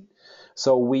pricing.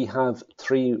 So we have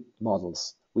 3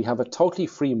 models. We have a totally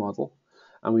free model,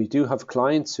 and we do have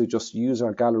clients who just use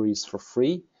our galleries for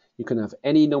free. You can have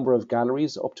any number of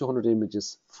galleries, up to 100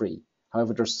 images, free.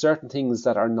 However, there's certain things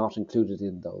that are not included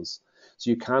in those. So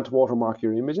you can't watermark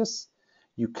your images,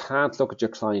 you can't look at your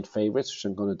client favorites, which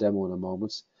I'm going to demo in a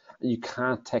moment, and you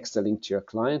can't text a link to your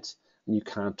client, and you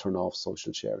can't turn off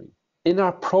social sharing. In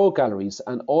our Pro galleries,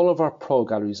 and all of our Pro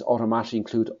galleries automatically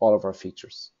include all of our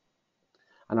features.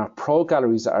 And our Pro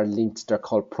galleries are linked, they're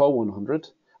called Pro 100.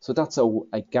 So that's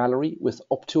a gallery with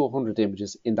up to 100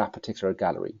 images in that particular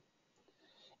gallery.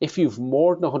 If you've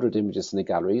more than 100 images in a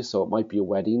gallery, so it might be a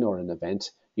wedding or an event,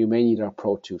 you may need our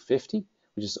Pro 250,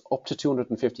 which is up to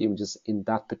 250 images in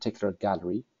that particular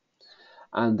gallery.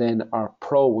 And then our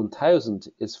Pro 1000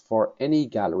 is for any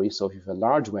gallery. So if you have a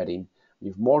large wedding, you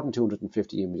have more than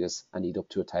 250 images and need up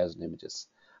to 1,000 images.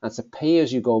 And it's a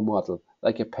pay-as-you-go model,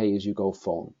 like a pay-as-you-go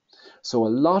phone. So a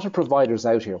lot of providers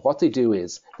out here, what they do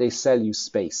is they sell you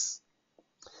space.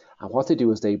 And what they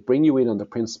do is they bring you in on the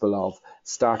principle of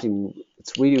starting,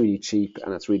 it's really, really cheap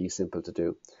and it's really simple to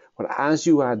do. But as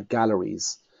you add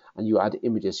galleries and you add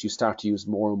images, you start to use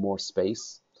more and more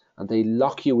space. And they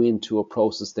lock you into a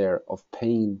process there of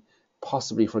paying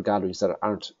possibly for galleries that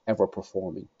aren't ever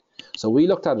performing. So we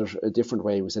looked at it a different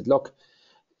way. We said, look,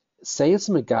 sales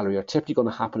from a gallery are typically going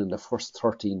to happen in the first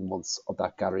 13 months of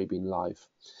that gallery being live.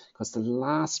 Because the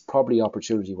last probably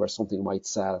opportunity where something might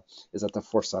sell is at the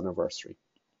first anniversary.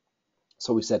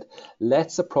 So we said,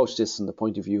 let's approach this from the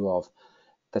point of view of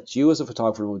that you as a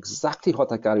photographer know exactly what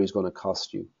that gallery is going to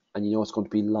cost you. And you know it's going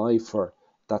to be live for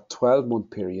that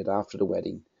 12-month period after the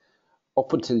wedding,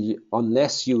 up until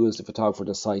unless you as the photographer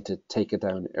decide to take it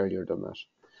down earlier than that.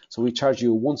 So we charge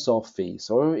you a once-off fee.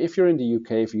 So if you're in the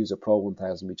UK, if you use a Pro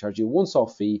 1000, we charge you a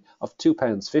once-off fee of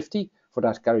 £2.50 for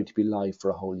that gallery to be live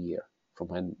for a whole year from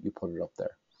when you put it up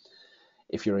there.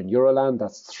 If you're in Euroland,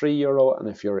 that's €3, and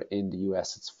if you're in the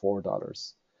US, it's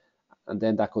 $4. And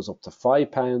then that goes up to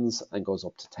 £5 and goes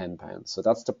up to £10. So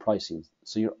that's the pricing.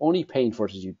 So you're only paying for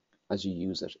it as you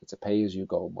use it. It's a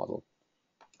pay-as-you-go model.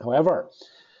 However,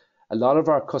 a lot of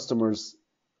our customers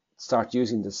start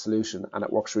using this solution and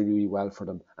it works really, really well for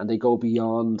them. And they go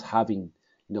beyond having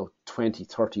 20,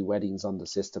 30 weddings on the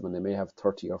system, and they may have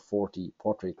 30 or 40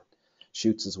 portrait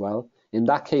shoots as well. In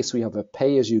that case, we have a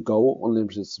pay-as-you-go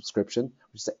unlimited subscription,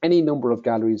 which is any number of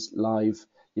galleries live.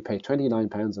 You pay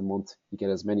 £29 a month, you get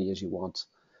as many as you want.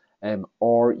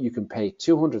 Or you can pay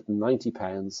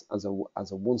 £290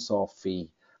 as a once-off fee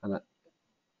and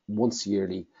once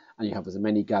yearly, and you have as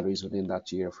many galleries within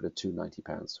that year for the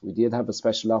 £290. We did have a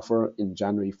special offer in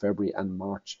January, February and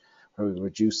March where we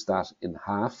reduced that in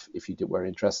half if you were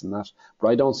interested in that. But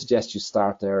I don't suggest you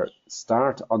start there.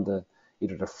 Start on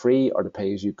either the free or the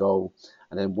pay-as-you-go,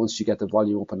 and then once you get the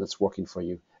volume up and it's working for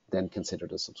you, then consider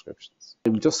the subscriptions.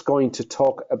 I'm just going to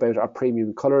talk about our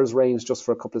premium colors range just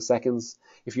for a couple of seconds.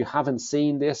 If you haven't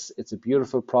seen this, it's a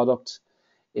beautiful product.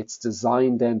 It's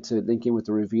designed then to link in with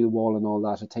the reveal wall and all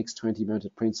that. It takes 20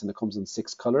 mounted prints and it comes in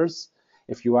 6 colors.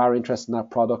 If you are interested in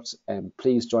that product,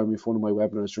 please join me for one of my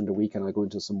webinars during the week and I'll go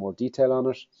into some more detail on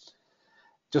it.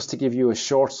 Just to give you a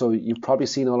short, so you've probably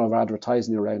seen all of our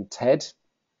advertising around TED.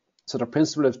 So the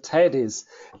principle of TED is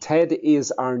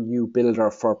our new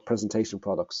builder for presentation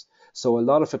products. So a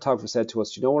lot of photographers said to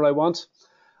us, you know what I want?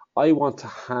 I want to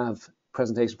have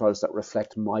presentation products that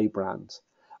reflect my brand.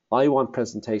 I want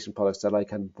presentation products that I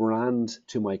can brand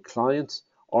to my client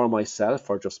or myself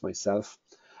or just myself.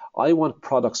 I want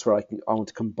products where I want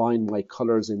to combine my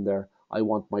colors in there. I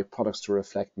want my products to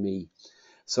reflect me.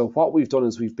 So what we've done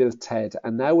is we've built TED,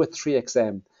 and now with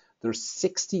 3XM, there's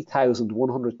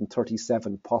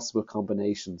 60,137 possible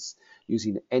combinations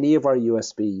using any of our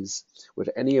USBs, with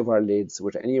any of our lids,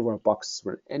 with any of our boxes,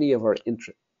 with any of our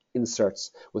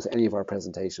inserts, with any of our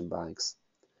presentation bags.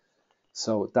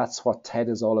 So that's what TED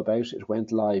is all about. It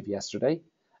went live yesterday.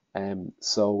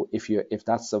 So if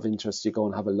that's of interest, you go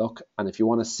and have a look. And if you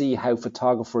want to see how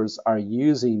photographers are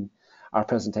using our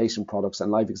presentation products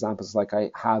and live examples like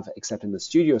I have, except in the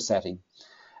studio setting,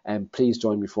 please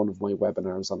join me for one of my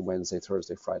webinars on Wednesday,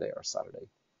 Thursday, Friday, or Saturday.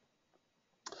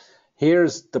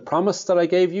 Here's the promise that I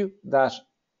gave you, that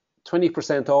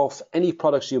 20% off any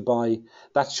products you buy.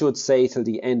 That should say till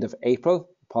the end of April.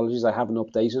 Apologies, I haven't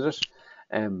updated it.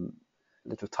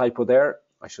 Little typo there.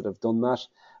 I should have done that.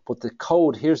 But the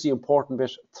code, here's the important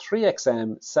bit,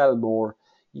 3XM, sell more.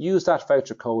 Use that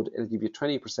voucher code. It'll give you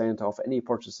 20% off any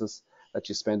purchases that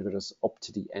you spend with us up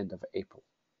to the end of April.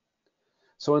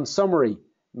 So in summary,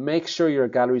 make sure your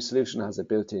gallery solution has a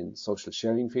built-in social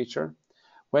sharing feature.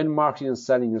 When marketing and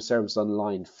selling your service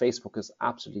online, Facebook is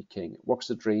absolutely king. It works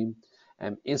a dream.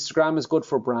 Instagram is good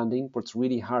for branding, but it's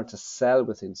really hard to sell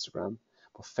with Instagram.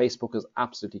 But Facebook is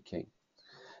absolutely king.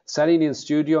 Selling in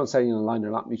studio and selling online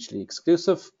are not mutually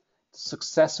exclusive. The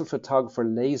successful photographer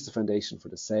lays the foundation for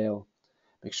the sale.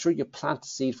 Make sure you plant the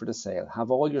seed for the sale.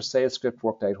 Have all your sales script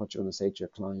worked out, what you're going to say to your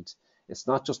client. It's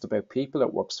not just about people,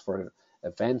 it works for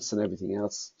events and everything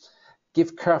else.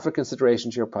 Give careful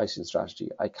consideration to your pricing strategy.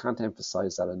 I can't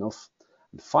emphasize that enough.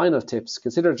 And final tips,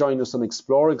 consider joining us on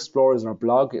Explore. Explore is our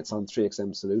blog. It's on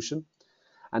 3XM Solution.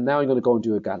 And now I'm going to go and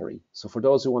do a gallery. So for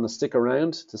those who want to stick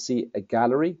around to see a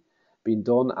gallery being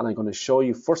done, and I'm going to show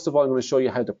you, first of all, I'm going to show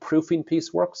you how the proofing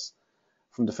piece works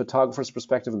from the photographer's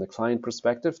perspective and the client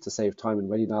perspective to save time in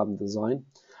Ready Lab and design.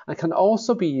 And can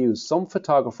also be used, some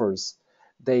photographers,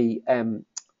 they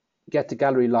get the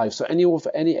gallery live. So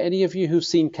any of you who've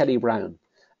seen Kelly Brown,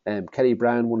 Kelly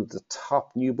Brown, one of the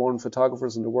top newborn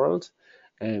photographers in the world,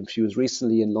 she was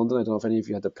recently in London. I don't know if any of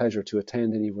you had the pleasure to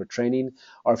attend any of her training,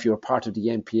 or if you were part of the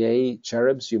MPA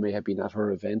Cherubs, you may have been at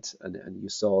her event and you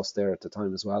saw us there at the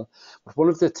time as well. But one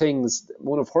of the things,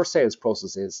 one of her sales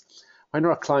processes, when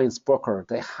our clients book her,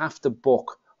 they have to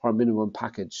book her minimum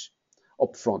package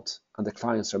up front, and the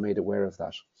clients are made aware of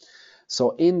that.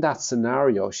 So in that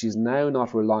scenario, she's now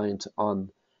not reliant on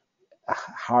a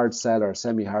hard sell or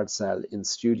semi-hard sell in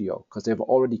studio, because they've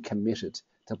already committed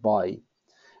to buy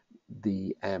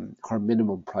the her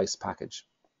minimum price package.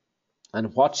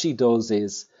 And what she does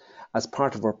is, as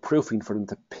part of her proofing, for them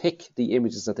to pick the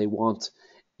images that they want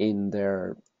in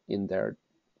their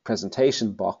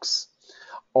presentation box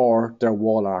or their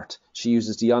wall art, she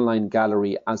uses the online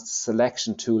gallery as the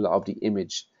selection tool of the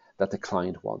image that the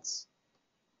client wants.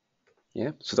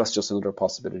 Yeah, so that's just another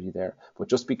possibility there. But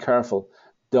just be careful.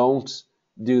 Don't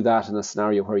do that in a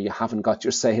scenario where you haven't got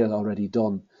your sale already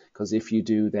done, because if you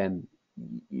do, then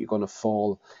you're going to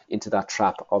fall into that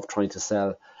trap of trying to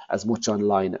sell as much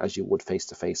online as you would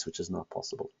face-to-face, which is not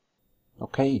possible.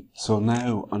 Okay, so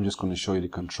now I'm just going to show you the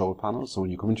control panel. So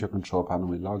when you come into your control panel,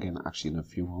 we log in actually in a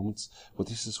few moments, but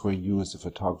this is where you as a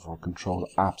photographer control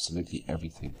absolutely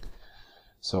everything.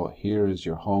 So here is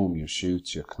your home, your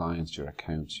shoots, your clients, your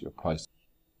accounts, your price.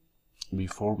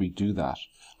 Before we do that,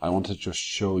 I want to just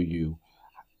show you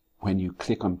when you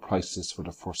click on price list for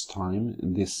the first time,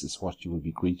 and this is what you will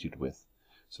be greeted with.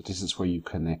 So this is where you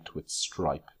connect with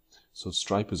Stripe. So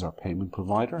Stripe is our payment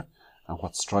provider, and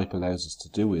what Stripe allows us to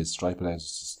do is Stripe allows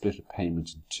us to split a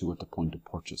payment in two at the point of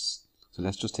purchase. So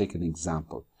let's just take an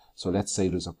example. So let's say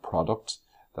there's a product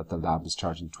that the lab is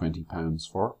charging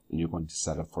 £20 for, and you're going to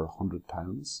sell it for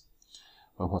 £100.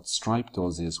 Well, what Stripe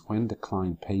does is when the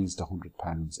client pays the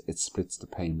 £100, it splits the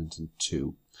payment in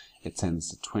two. It sends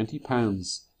the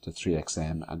 £20 to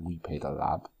 3XM and we pay the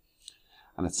lab,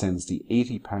 and it sends the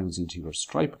 £80 into your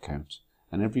Stripe account,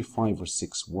 and every 5 or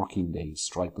 6 working days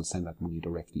Stripe will send that money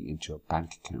directly into your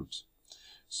bank account.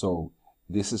 So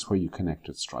this is where you connect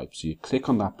with Stripe. So you click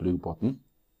on that blue button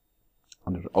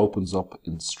and it opens up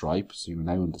in Stripe. So you're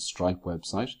now on the Stripe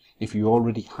website. If you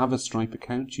already have a Stripe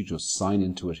account, you just sign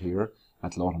into it here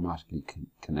and it'll automatically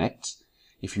connect.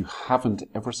 If you haven't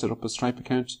ever set up a Stripe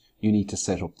account, you need to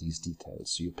set up these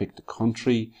details. So you pick the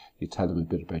country, you tell them a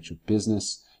bit about your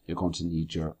business, you're going to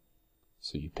need your,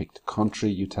 so you pick the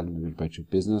country, you tell them a bit about your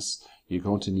business, you're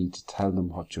going to need to tell them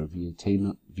what your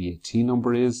VAT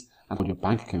number is and what your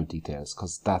bank account details,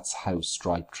 because that's how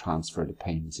Stripe transfer the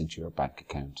payments into your bank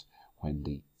account when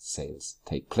the sales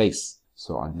take place.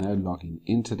 So I'm now logging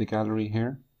into the gallery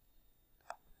here.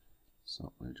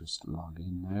 So we'll just log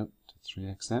in now to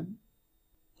 3XM.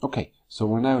 Okay, so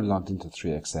we're now logged into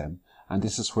 3XM, and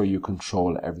this is where you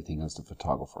control everything as the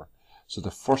photographer. So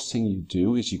the first thing you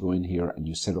do is you go in here and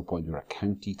you set up all your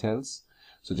account details.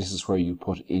 So this is where you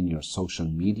put in your social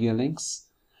media links.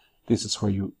 This is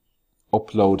where you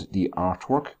upload the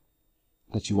artwork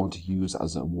that you want to use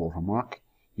as a watermark.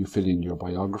 You fill in your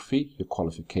biography, your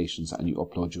qualifications, and you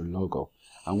upload your logo.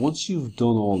 And once you've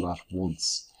done all that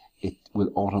once, it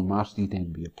will automatically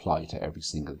then be applied to every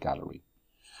single gallery.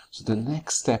 So the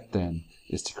next step then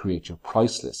is to create your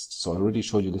price list. So I already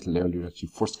showed you a little earlier that you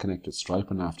first connect with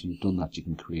Stripe, and after you've done that, you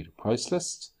can create a price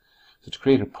list. So to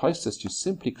create a price list, you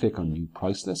simply click on New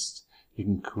Price List. You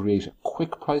can create a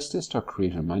quick price list or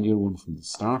create a manual one from the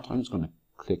start. I'm just going to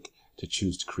click to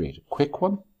choose to create a quick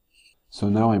one. So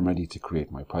now I'm ready to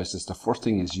create my price list. The first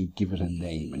thing is you give it a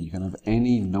name, and you can have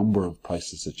any number of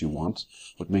prices that you want,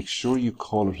 but make sure you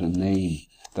call it a name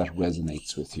that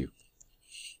resonates with you.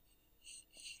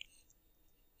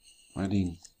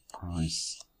 Wedding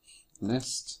price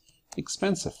list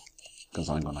expensive, because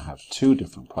I'm going to have two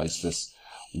different price lists.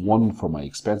 One for my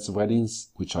expensive weddings,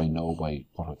 which I know by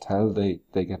what hotel they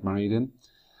get married in,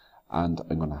 and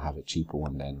I'm going to have a cheaper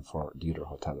one then for the other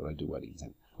hotel that I do weddings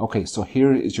in. Okay, so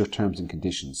here is your terms and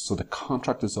conditions. So the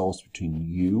contract is always between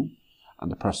you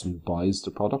and the person who buys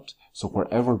the product. So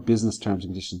wherever business terms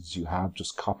and conditions you have,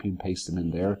 just copy and paste them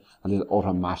in there, and they'll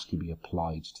automatically be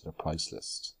applied to the price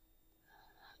list.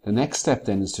 The next step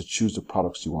then is to choose the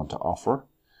products you want to offer.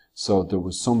 So there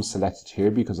was some selected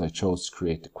here because I chose to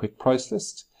create the quick price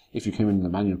list. If you came in the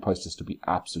manual price list, there'll be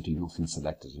absolutely nothing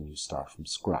selected and you start from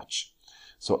scratch.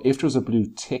 So if there's a blue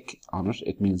tick on it,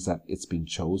 it means that it's been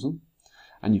chosen.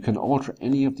 And you can alter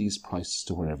any of these prices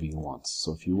to wherever you want.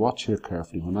 So if you watch here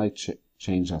carefully, when I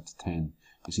change that to 10,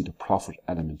 you see the profit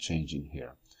element changing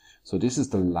here. So this is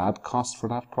the lab cost for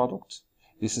that product.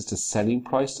 This is the selling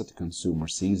price that the consumer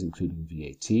sees, including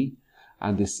VAT.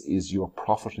 And this is your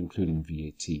profit, including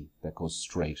VAT, that goes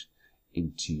straight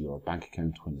into your bank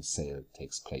account when the sale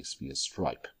takes place via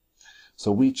Stripe.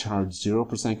 So we charge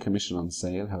 0% commission on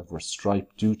sale. However,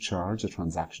 Stripe do charge a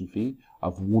transaction fee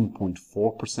of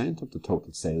 1.4% of the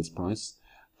total sales price,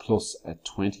 plus a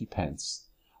 20 pence,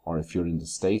 or if you're in the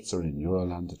States or in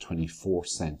Euroland, a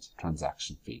 24-cent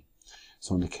transaction fee.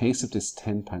 So in the case of this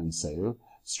 £10 sale,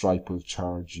 Stripe will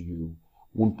charge you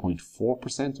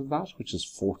 1.4% of that, which is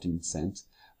 14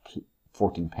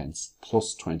 pence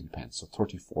plus 20 pence. So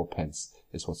 34 pence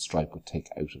is what Stripe would take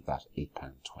out of that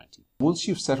 £8.20. Once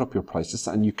you've set up your prices,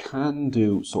 and you can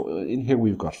do, so in here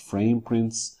we've got frame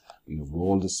prints, we have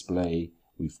wall display,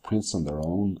 we've prints on their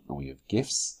own, and we have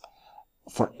gifts.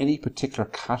 For any particular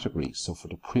category, so for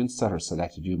the prints that are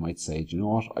selected, you might say, do you know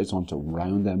what, I just want to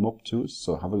round them up to it.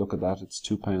 So have a look at that, it's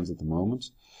 £2 at the moment.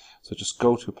 So just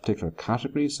go to a particular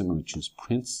category. So I'm going to choose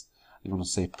prints. I'm going to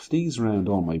say, please round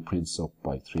all my prints up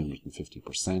by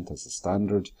 350% as a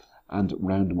standard, and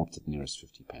round them up to the nearest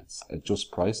 50 pence.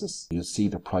 Adjust prices. You'll see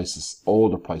the prices, all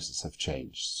the prices have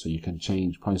changed. So you can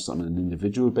change prices on an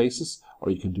individual basis,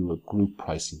 or you can do a group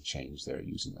pricing change there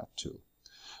using that tool.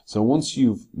 So once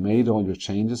you've made all your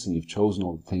changes and you've chosen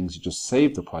all the things, you just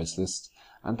save the price list,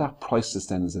 and that price list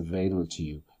then is available to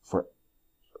you for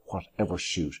whatever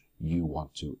shoot you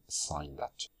want to assign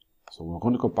that to. So we're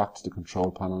going to go back to the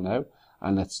control panel now,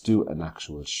 and let's do an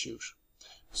actual shoot.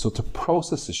 So to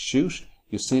process a shoot,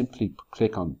 you simply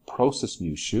click on Process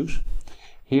New Shoot.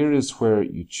 Here is where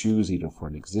you choose either for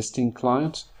an existing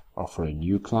client or for a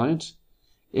new client.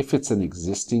 If it's an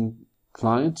existing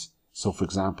client, so for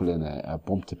example in a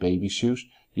bump to baby shoot,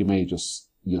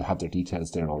 you'll have their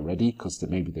details there already because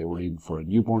maybe they were in for a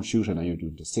newborn shoot and now you're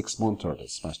doing the 6-month or the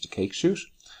smash the cake shoot.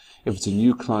 If it's a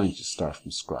new client, you start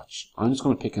from scratch. I'm just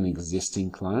going to pick an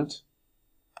existing client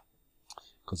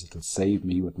because it'll save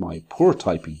me with my poor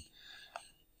typing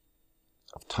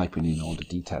of typing in all the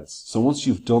details. So once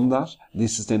you've done that,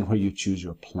 this is then where you choose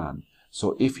your plan.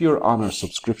 So if you're on a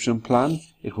subscription plan,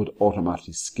 it would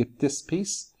automatically skip this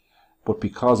piece. But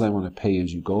because I'm on a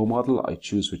pay-as-you-go model, I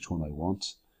choose which one I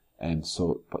want.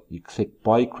 But you click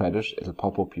buy credit, it'll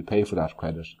pop up, you pay for that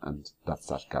credit, and that's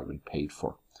that gallery paid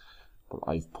for. But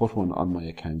I've put one on my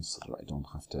account so that I don't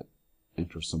have to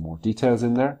enter some more details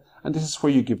in there. And this is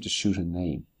where you give the shoot a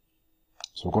name.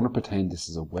 So we're going to pretend this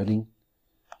is a wedding.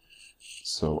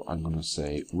 So I'm going to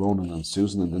say Ronan and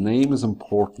Susan, and the name is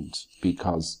important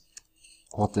because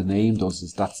what the name does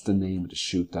is that's the name of the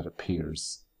shoot that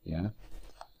appears. Yeah.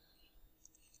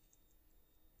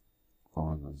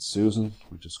 Ronan and Susan,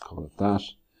 we just call it that.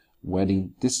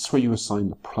 Wedding. This is where you assign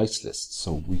the price list.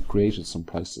 So we created some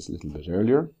price lists a little bit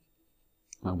earlier,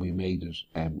 and we made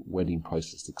it wedding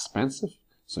price list expensive.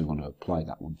 So I'm going to apply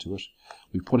that one to it.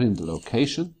 We put in the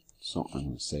location. So I'm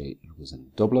going to say it was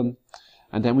in Dublin.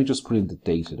 And then we just put in the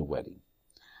date of the wedding.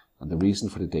 And the reason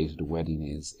for the date of the wedding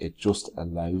is it just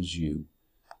allows you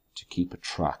to keep a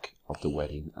track of the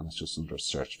wedding, and it's just under a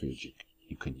search field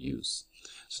you can use.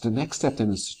 So the next step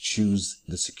then is to choose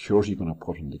the security you're going to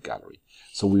put in the gallery.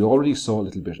 So we already saw a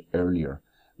little bit earlier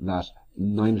that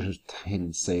 9 out of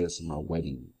 10 sales from our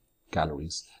wedding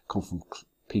galleries come from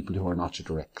people who are not your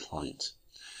direct client.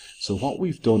 So what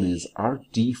we've done is our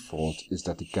default is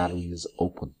that the gallery is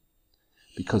open,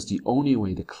 because the only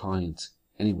way the client,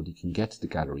 anybody can get to the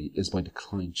gallery is by the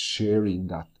client sharing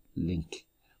that link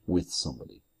with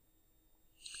somebody.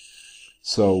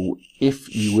 So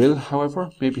if you will,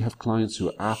 however, maybe have clients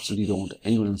who absolutely don't want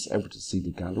anyone else ever to see the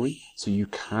gallery, so you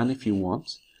can, if you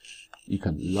want, you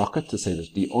can lock it to say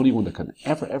that the only one that can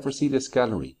ever see this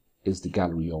gallery is the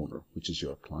gallery owner, which is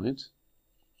your client.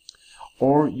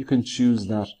 Or you can choose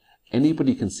that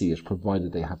anybody can see it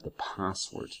provided they have the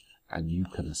password, and you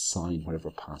can assign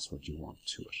whatever password you want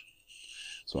to it.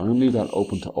 So I'm going to leave that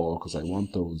open to all because I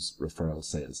want those referral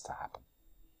sales to happen.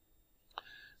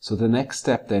 So the next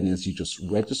step then is you just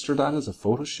register that as a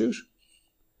photo shoot.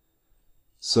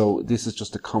 So this is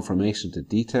just a confirmation of the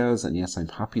details, and yes, I'm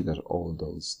happy that all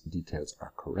those details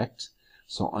are correct.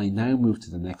 So I now move to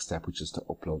the next step, which is to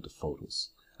upload the photos.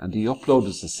 And the upload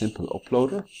is a simple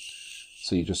uploader.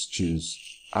 So you just choose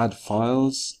add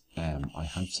files. I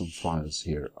have some files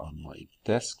here on my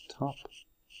desktop.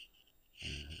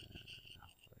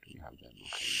 Where do we have them?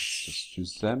 Okay, let's just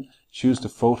choose them. Choose the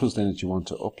photos then that you want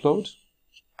to upload.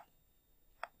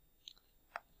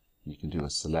 You can do a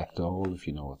select all if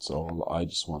you know it's all. I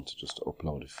just want to just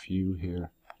upload a few here.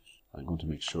 I'm going to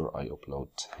make sure I upload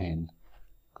 10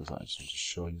 because I just want to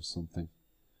show you something.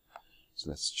 So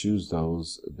let's choose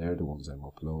those. They're the ones I'm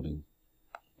uploading.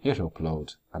 Hit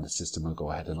upload and the system will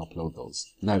go ahead and upload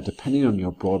those. Now, depending on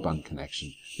your broadband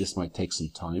connection, this might take some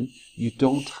time. You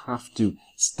don't have to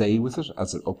stay with it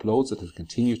as it uploads. It will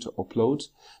continue to upload.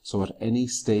 So at any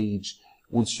stage,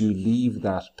 once you leave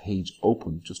that page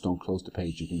open, just don't close the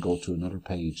page. You can go to another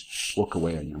page, work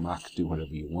away on your Mac, do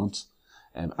whatever you want,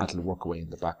 and it'll work away in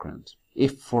the background.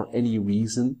 If for any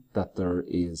reason that there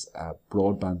is a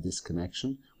broadband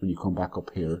disconnection, when you come back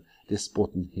up here, this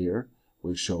button here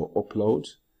will show upload.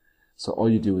 So all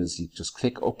you do is you just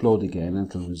click upload again, and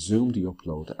it'll resume the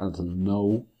upload, and it'll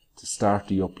know to start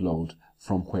the upload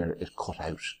from where it cut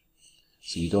out.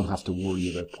 So you don't have to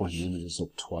worry about putting images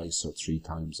up twice or 3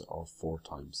 times or 4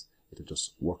 times. It'll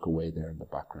just work away there in the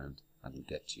background and it'll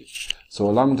get to you. So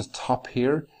along the top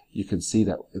here, you can see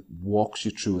that it walks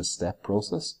you through a step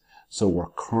process. So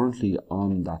we're currently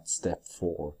on that step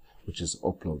 4, which is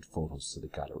upload photos to the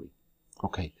gallery.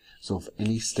 Okay, so if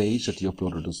any stage that the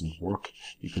uploader doesn't work,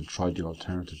 you can try the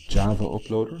alternative Java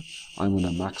uploader. I'm on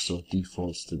a Mac, so it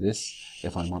defaults to this.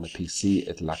 If I'm on a PC,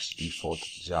 it'll actually default to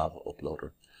the Java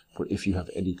uploader. But if you have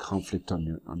any conflict on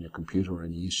your computer or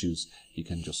any issues, you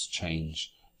can just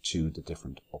change to the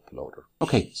different uploader.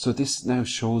 Okay, so this now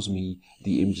shows me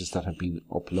the images that have been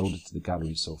uploaded to the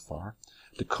gallery so far.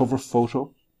 The cover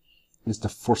photo is the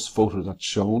first photo that's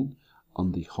shown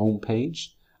on the home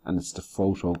page, and it's the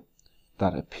photo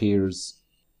that appears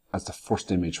as the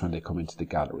first image when they come into the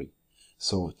gallery.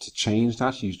 So to change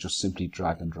that, you just simply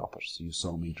drag and drop it. So you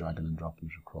saw me dragging and dropping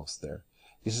it across there.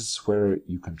 This is where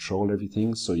you control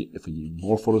everything. So if you need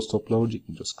more photos to upload, you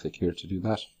can just click here to do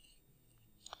that.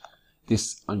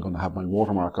 This, I'm going to have my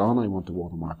watermark on. I want the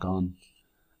watermark on.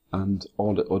 And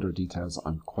all the other details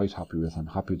I'm quite happy with. I'm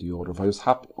happy with the order. If I was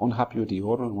unhappy with the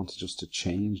order, I wanted just to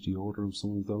change the order of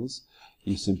some of those,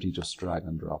 you simply just drag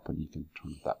and drop and you can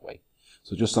turn it that way.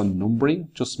 So just on numbering,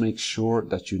 just make sure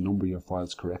that you number your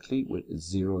files correctly with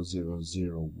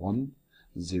 0001,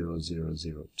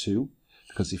 0002.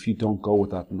 Because if you don't go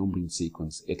with that numbering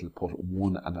sequence, it'll put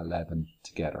 1 and 11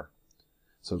 together.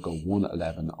 So go 1,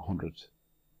 11, 100.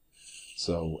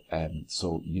 So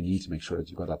you need to make sure that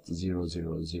you've got that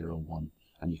 0001,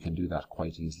 and you can do that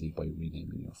quite easily by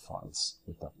renaming your files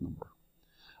with that number.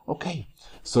 Okay,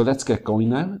 so let's get going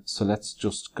now. So let's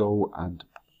just go and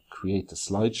create the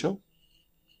slideshow.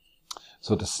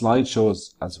 So the slideshow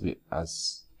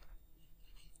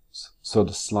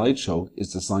the slideshow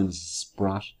is designed as a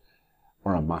sprat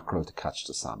or a macro to catch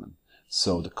the salmon.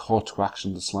 So the call to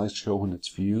action of the slideshow when it's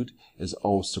viewed is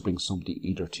always to bring somebody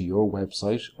either to your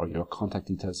website or your contact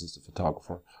details as the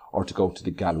photographer, or to go to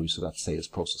the gallery so that sales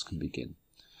process can begin.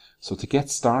 So to get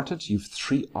started, you have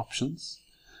 3 options.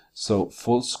 So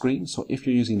full screen. So if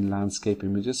you're using landscape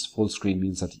images, full screen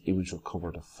means that the image will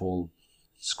cover the full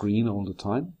screen all the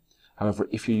time. However,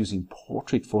 if you're using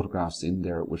portrait photographs in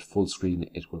there with full screen,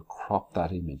 it will crop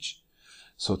that image.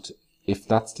 So if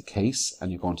that's the case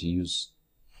and you're going to use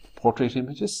portrait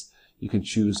images, you can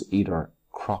choose either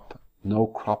no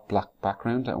crop black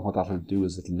background, and what that'll do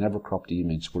is it'll never crop the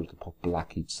image, but it'll put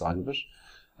black each side of it,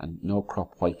 and no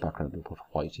crop white background will put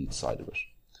white each side of it.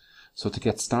 So to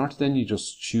get started then, you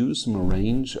just choose from a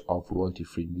range of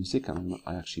royalty-free music, and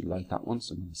I actually like that one,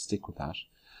 so I'm going to stick with that.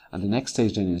 And the next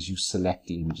stage then is you select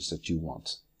the images that you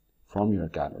want from your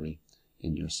gallery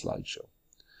in your slideshow.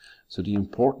 So the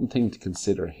important thing to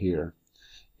consider here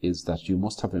is that you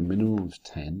must have a minimum of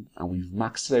 10, and we've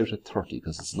maxed it out at 30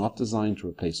 because it's not designed to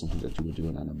replace something that you would do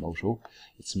in Animoto.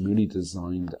 It's merely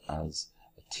designed as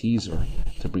a teaser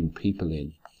to bring people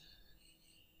in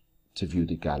to view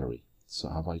the gallery. So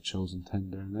have I chosen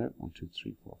 10 there now? 1, 2,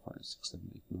 3, 4, 5, 6,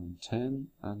 7, 8, 9, 10,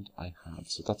 and I have.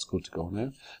 So that's good to go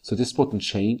now. So this button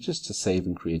changes to save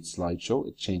and create slideshow.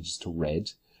 It changes to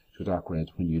red, to dark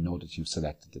red, when you know that you've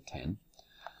selected the 10.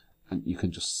 And you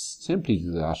can just simply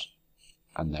do that,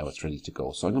 and now it's ready to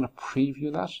go. So I'm going to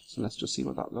preview that. So let's just see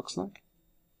what that looks like.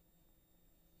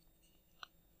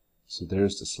 So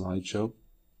there's the slideshow.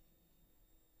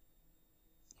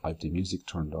 I have the music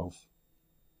turned off.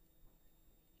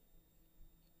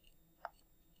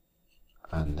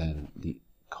 And then the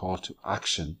call to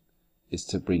action is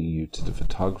to bring you to the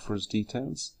photographer's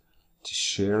details, to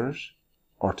share it,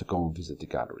 or to go and visit the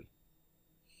gallery.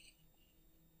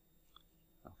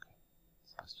 Okay,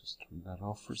 so let's just turn that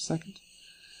off for a second.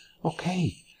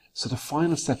 Okay, so the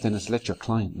final step then is to let your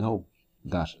client know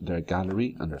that their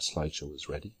gallery and their slideshow is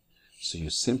ready. So you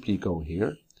simply go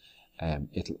here,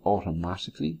 it'll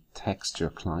automatically text your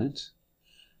client.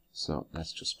 So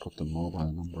let's just put the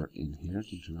mobile number in here,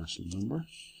 the international number,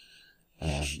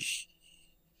 and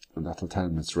that'll tell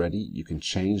them it's ready. You can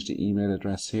change the email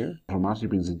address here. It automatically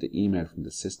brings in the email from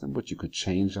the system, but you could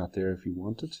change that there if you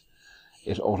wanted.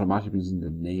 It automatically brings in the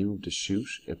name of the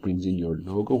shoot. It brings in your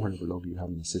logo, whatever logo you have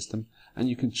in the system, and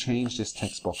you can change this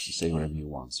text box to say whatever you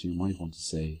want. So you might want to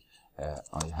say,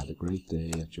 I had a great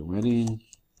day at your wedding.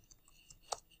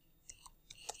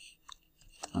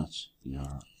 At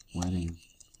your wedding.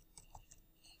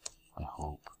 I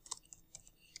hope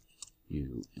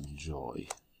you enjoy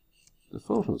the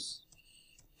photos.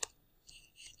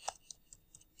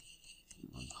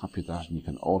 I'm happy with that, and you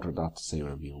can alter that to say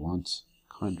whatever you want.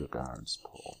 Kind regards,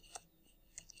 Paul.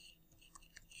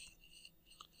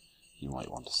 You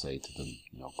might want to say to them,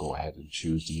 go ahead and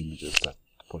choose the images that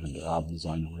put in their album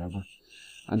design or whatever.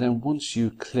 And then once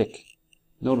you click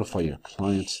notify your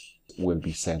client, will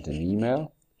be sent an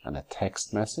email and a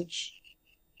text message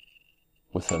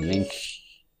with a link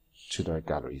to their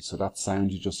gallery. So that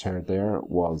sound you just heard there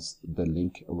was the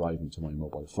link arriving to my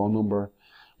mobile phone number,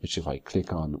 which if I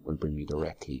click on will bring me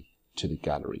directly to the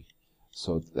gallery.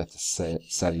 So let the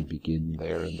setting begin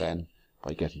there and then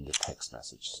by getting the text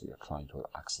message, so your client will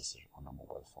access it on a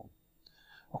mobile phone.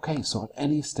 Okay, so at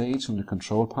any stage from the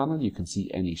control panel you can see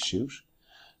any shoot.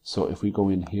 So if we go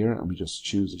in here and we just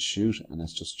choose a shoot, and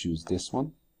let's just choose this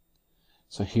one.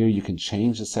 So here you can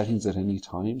change the settings at any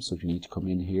time. So if you need to come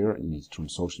in here and you need to turn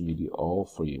social media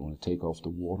off, or you want to take off the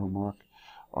watermark,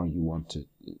 or you want to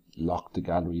lock the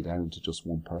gallery down to just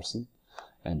one person.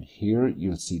 And here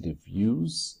you'll see the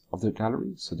views of the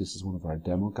gallery. So this is one of our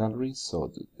demo galleries.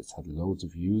 So it's had loads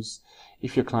of views.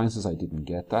 If your client says I didn't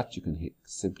get that, you can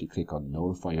simply click on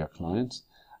notify your client.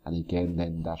 And again,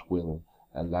 then that will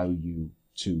allow you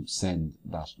to send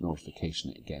that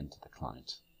notification again to the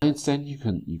client. Clients then you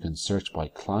can search by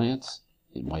client.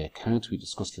 In my account we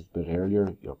discussed a little bit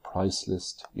earlier, your price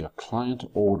list. Your client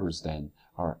orders then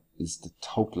is the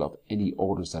total of any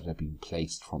orders that have been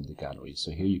placed from the gallery. So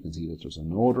here you can see that there's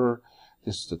an order,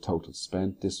 this is the total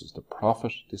spent, this is the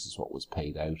profit, this is what was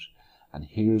paid out, and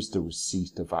here's the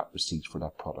receipt, the VAT receipt for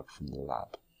that product from the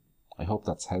lab. I hope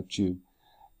that's helped you.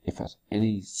 If at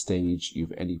any stage you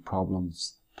have any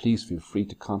problems, please feel free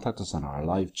to contact us on our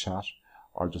live chat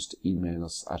or just email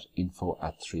us at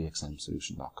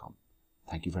info@3xmsolution.com.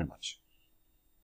 Thank you very much.